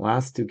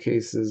 Last two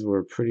cases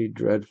were pretty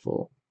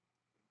dreadful.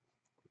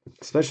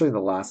 Especially the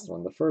last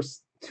one. The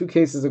first two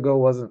cases ago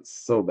wasn't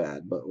so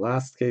bad, but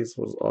last case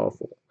was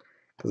awful.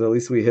 Because at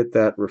least we hit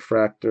that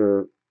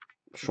refractor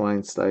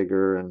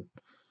Schweinsteiger, and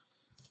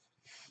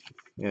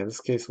yeah,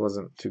 this case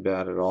wasn't too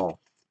bad at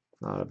all.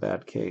 Not a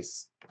bad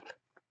case.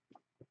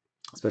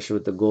 Especially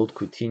with the gold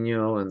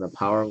Coutinho and the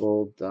power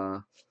gold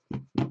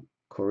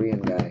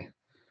Korean guy.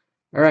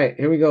 All right,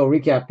 here we go.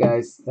 Recap,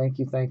 guys. Thank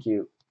you, thank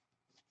you.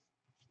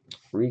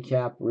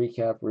 Recap,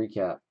 recap,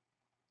 recap.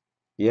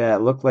 Yeah,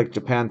 it looked like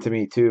Japan to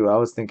me too. I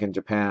was thinking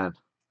Japan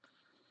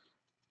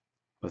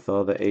with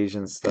all the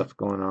Asian stuff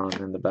going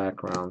on in the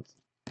background.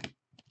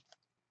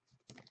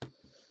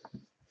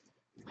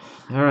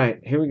 All right,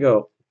 here we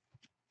go.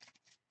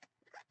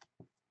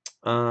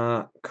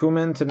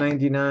 Koeman to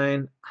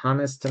 99,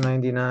 James to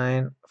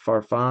 99,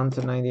 Farfan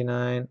to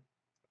 99,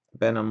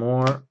 Ben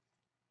Amour,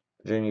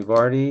 Jamie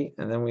Vardy,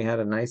 and then we had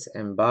a nice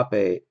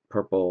Mbappe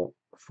purple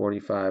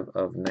 45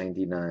 of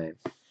 99.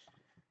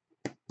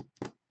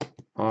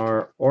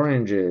 Our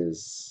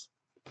oranges,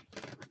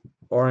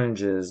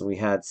 we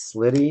had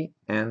Slitty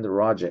and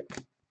Rogic.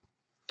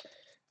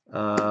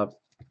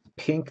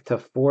 Pink to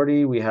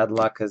 40, we had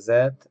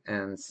Lacazette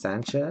and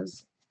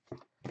Sanchez.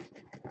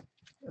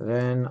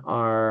 Then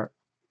our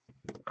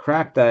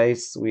cracked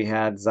ice, we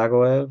had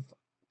Zagoev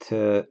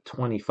to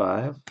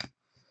 25.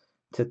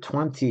 To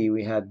 20,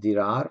 we had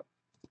Dirar.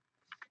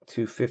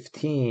 To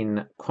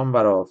 15,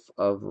 Kombarov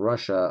of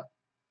Russia,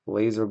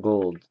 laser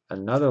gold.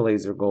 Another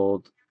laser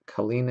gold,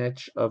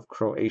 Kalinic of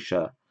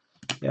Croatia.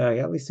 Yeah,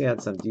 at least he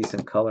had some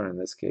decent color in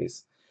this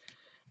case.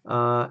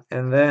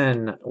 And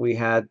then we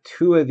had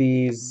two of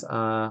these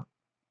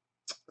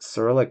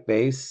Cyrillic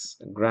base,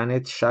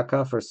 Granit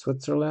Xhaka for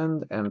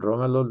Switzerland and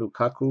Romelu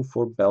Lukaku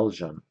for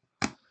Belgium.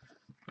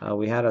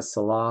 We had a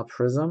Salah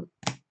Prizm.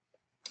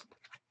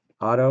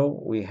 Auto,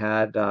 we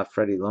had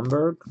Freddie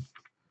Lumberg.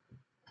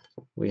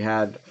 We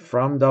had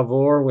From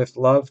Davor with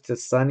Love to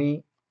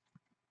Sunny,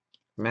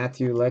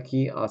 Matthew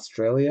Leckie,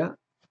 Australia.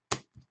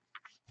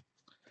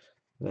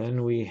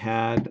 Then we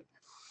had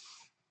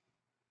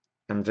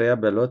Andrea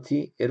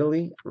Bellotti,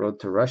 Italy, Road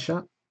to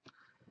Russia.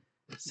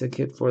 Sick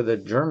hit for the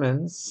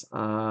Germans,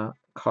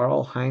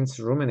 Karl-Heinz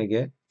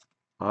Rummenigge,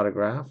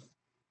 autograph.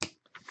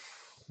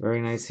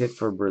 Very nice hit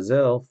for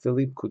Brazil,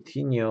 Philippe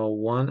Coutinho,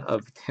 1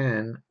 of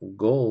 10,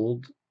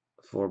 gold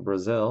for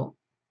Brazil.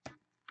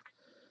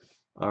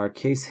 Our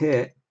case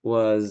hit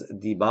was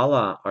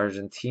Dybala,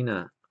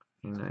 Argentina.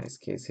 Nice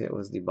case hit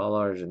was Dybala,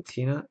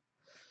 Argentina.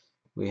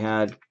 We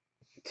had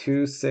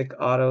two sick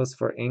autos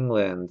for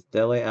England,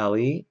 Dele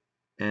Alli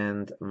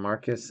and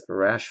Marcus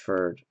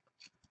Rashford.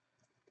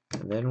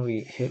 And then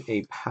we hit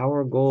a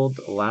Power Gold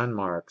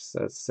Landmarks,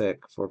 that's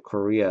sick, for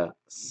Korea,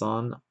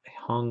 Son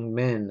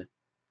Heung-min.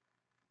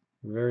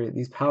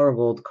 These Power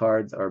Gold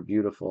cards are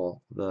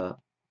beautiful.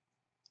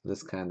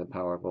 This kind of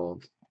Power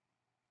Gold.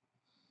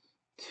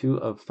 2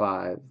 of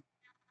 5.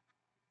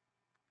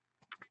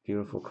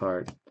 Beautiful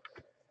card.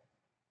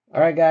 All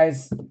right,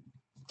 guys.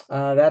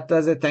 That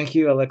does it. Thank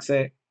you,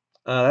 Alexei.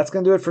 That's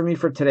going to do it for me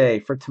for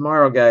today. For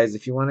tomorrow, guys,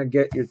 if you want to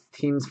get your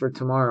teams for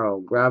tomorrow,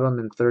 grab them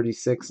in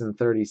 36 and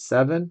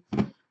 37.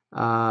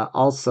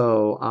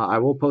 Also, I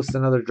will post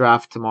another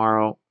draft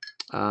tomorrow.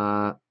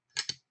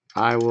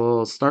 I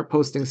will start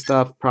posting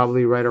stuff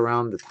probably right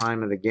around the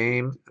time of the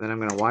game. Then I'm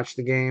going to watch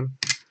the game.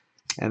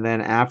 And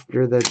then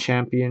after the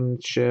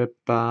championship,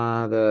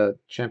 the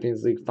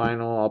Champions League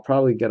final, I'll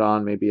probably get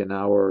on maybe an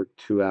hour or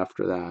two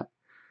after that.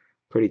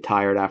 Pretty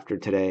tired after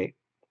today.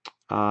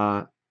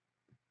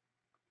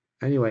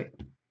 Anyway,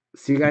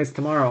 see you guys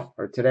tomorrow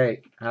or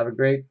today. Have a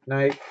great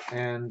night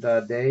and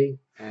day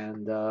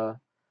and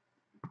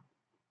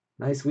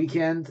nice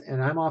weekend.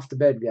 And I'm off to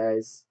bed,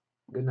 guys.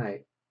 Good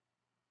night.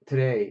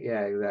 Today,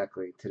 yeah,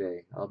 exactly.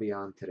 Today. I'll be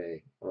on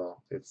today.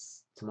 Well,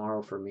 it's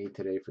tomorrow for me,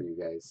 today for you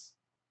guys.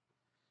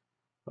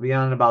 I'll be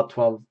on in about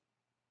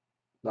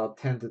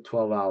 10 to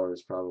 12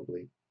 hours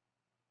probably.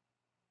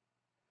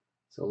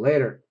 So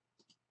later.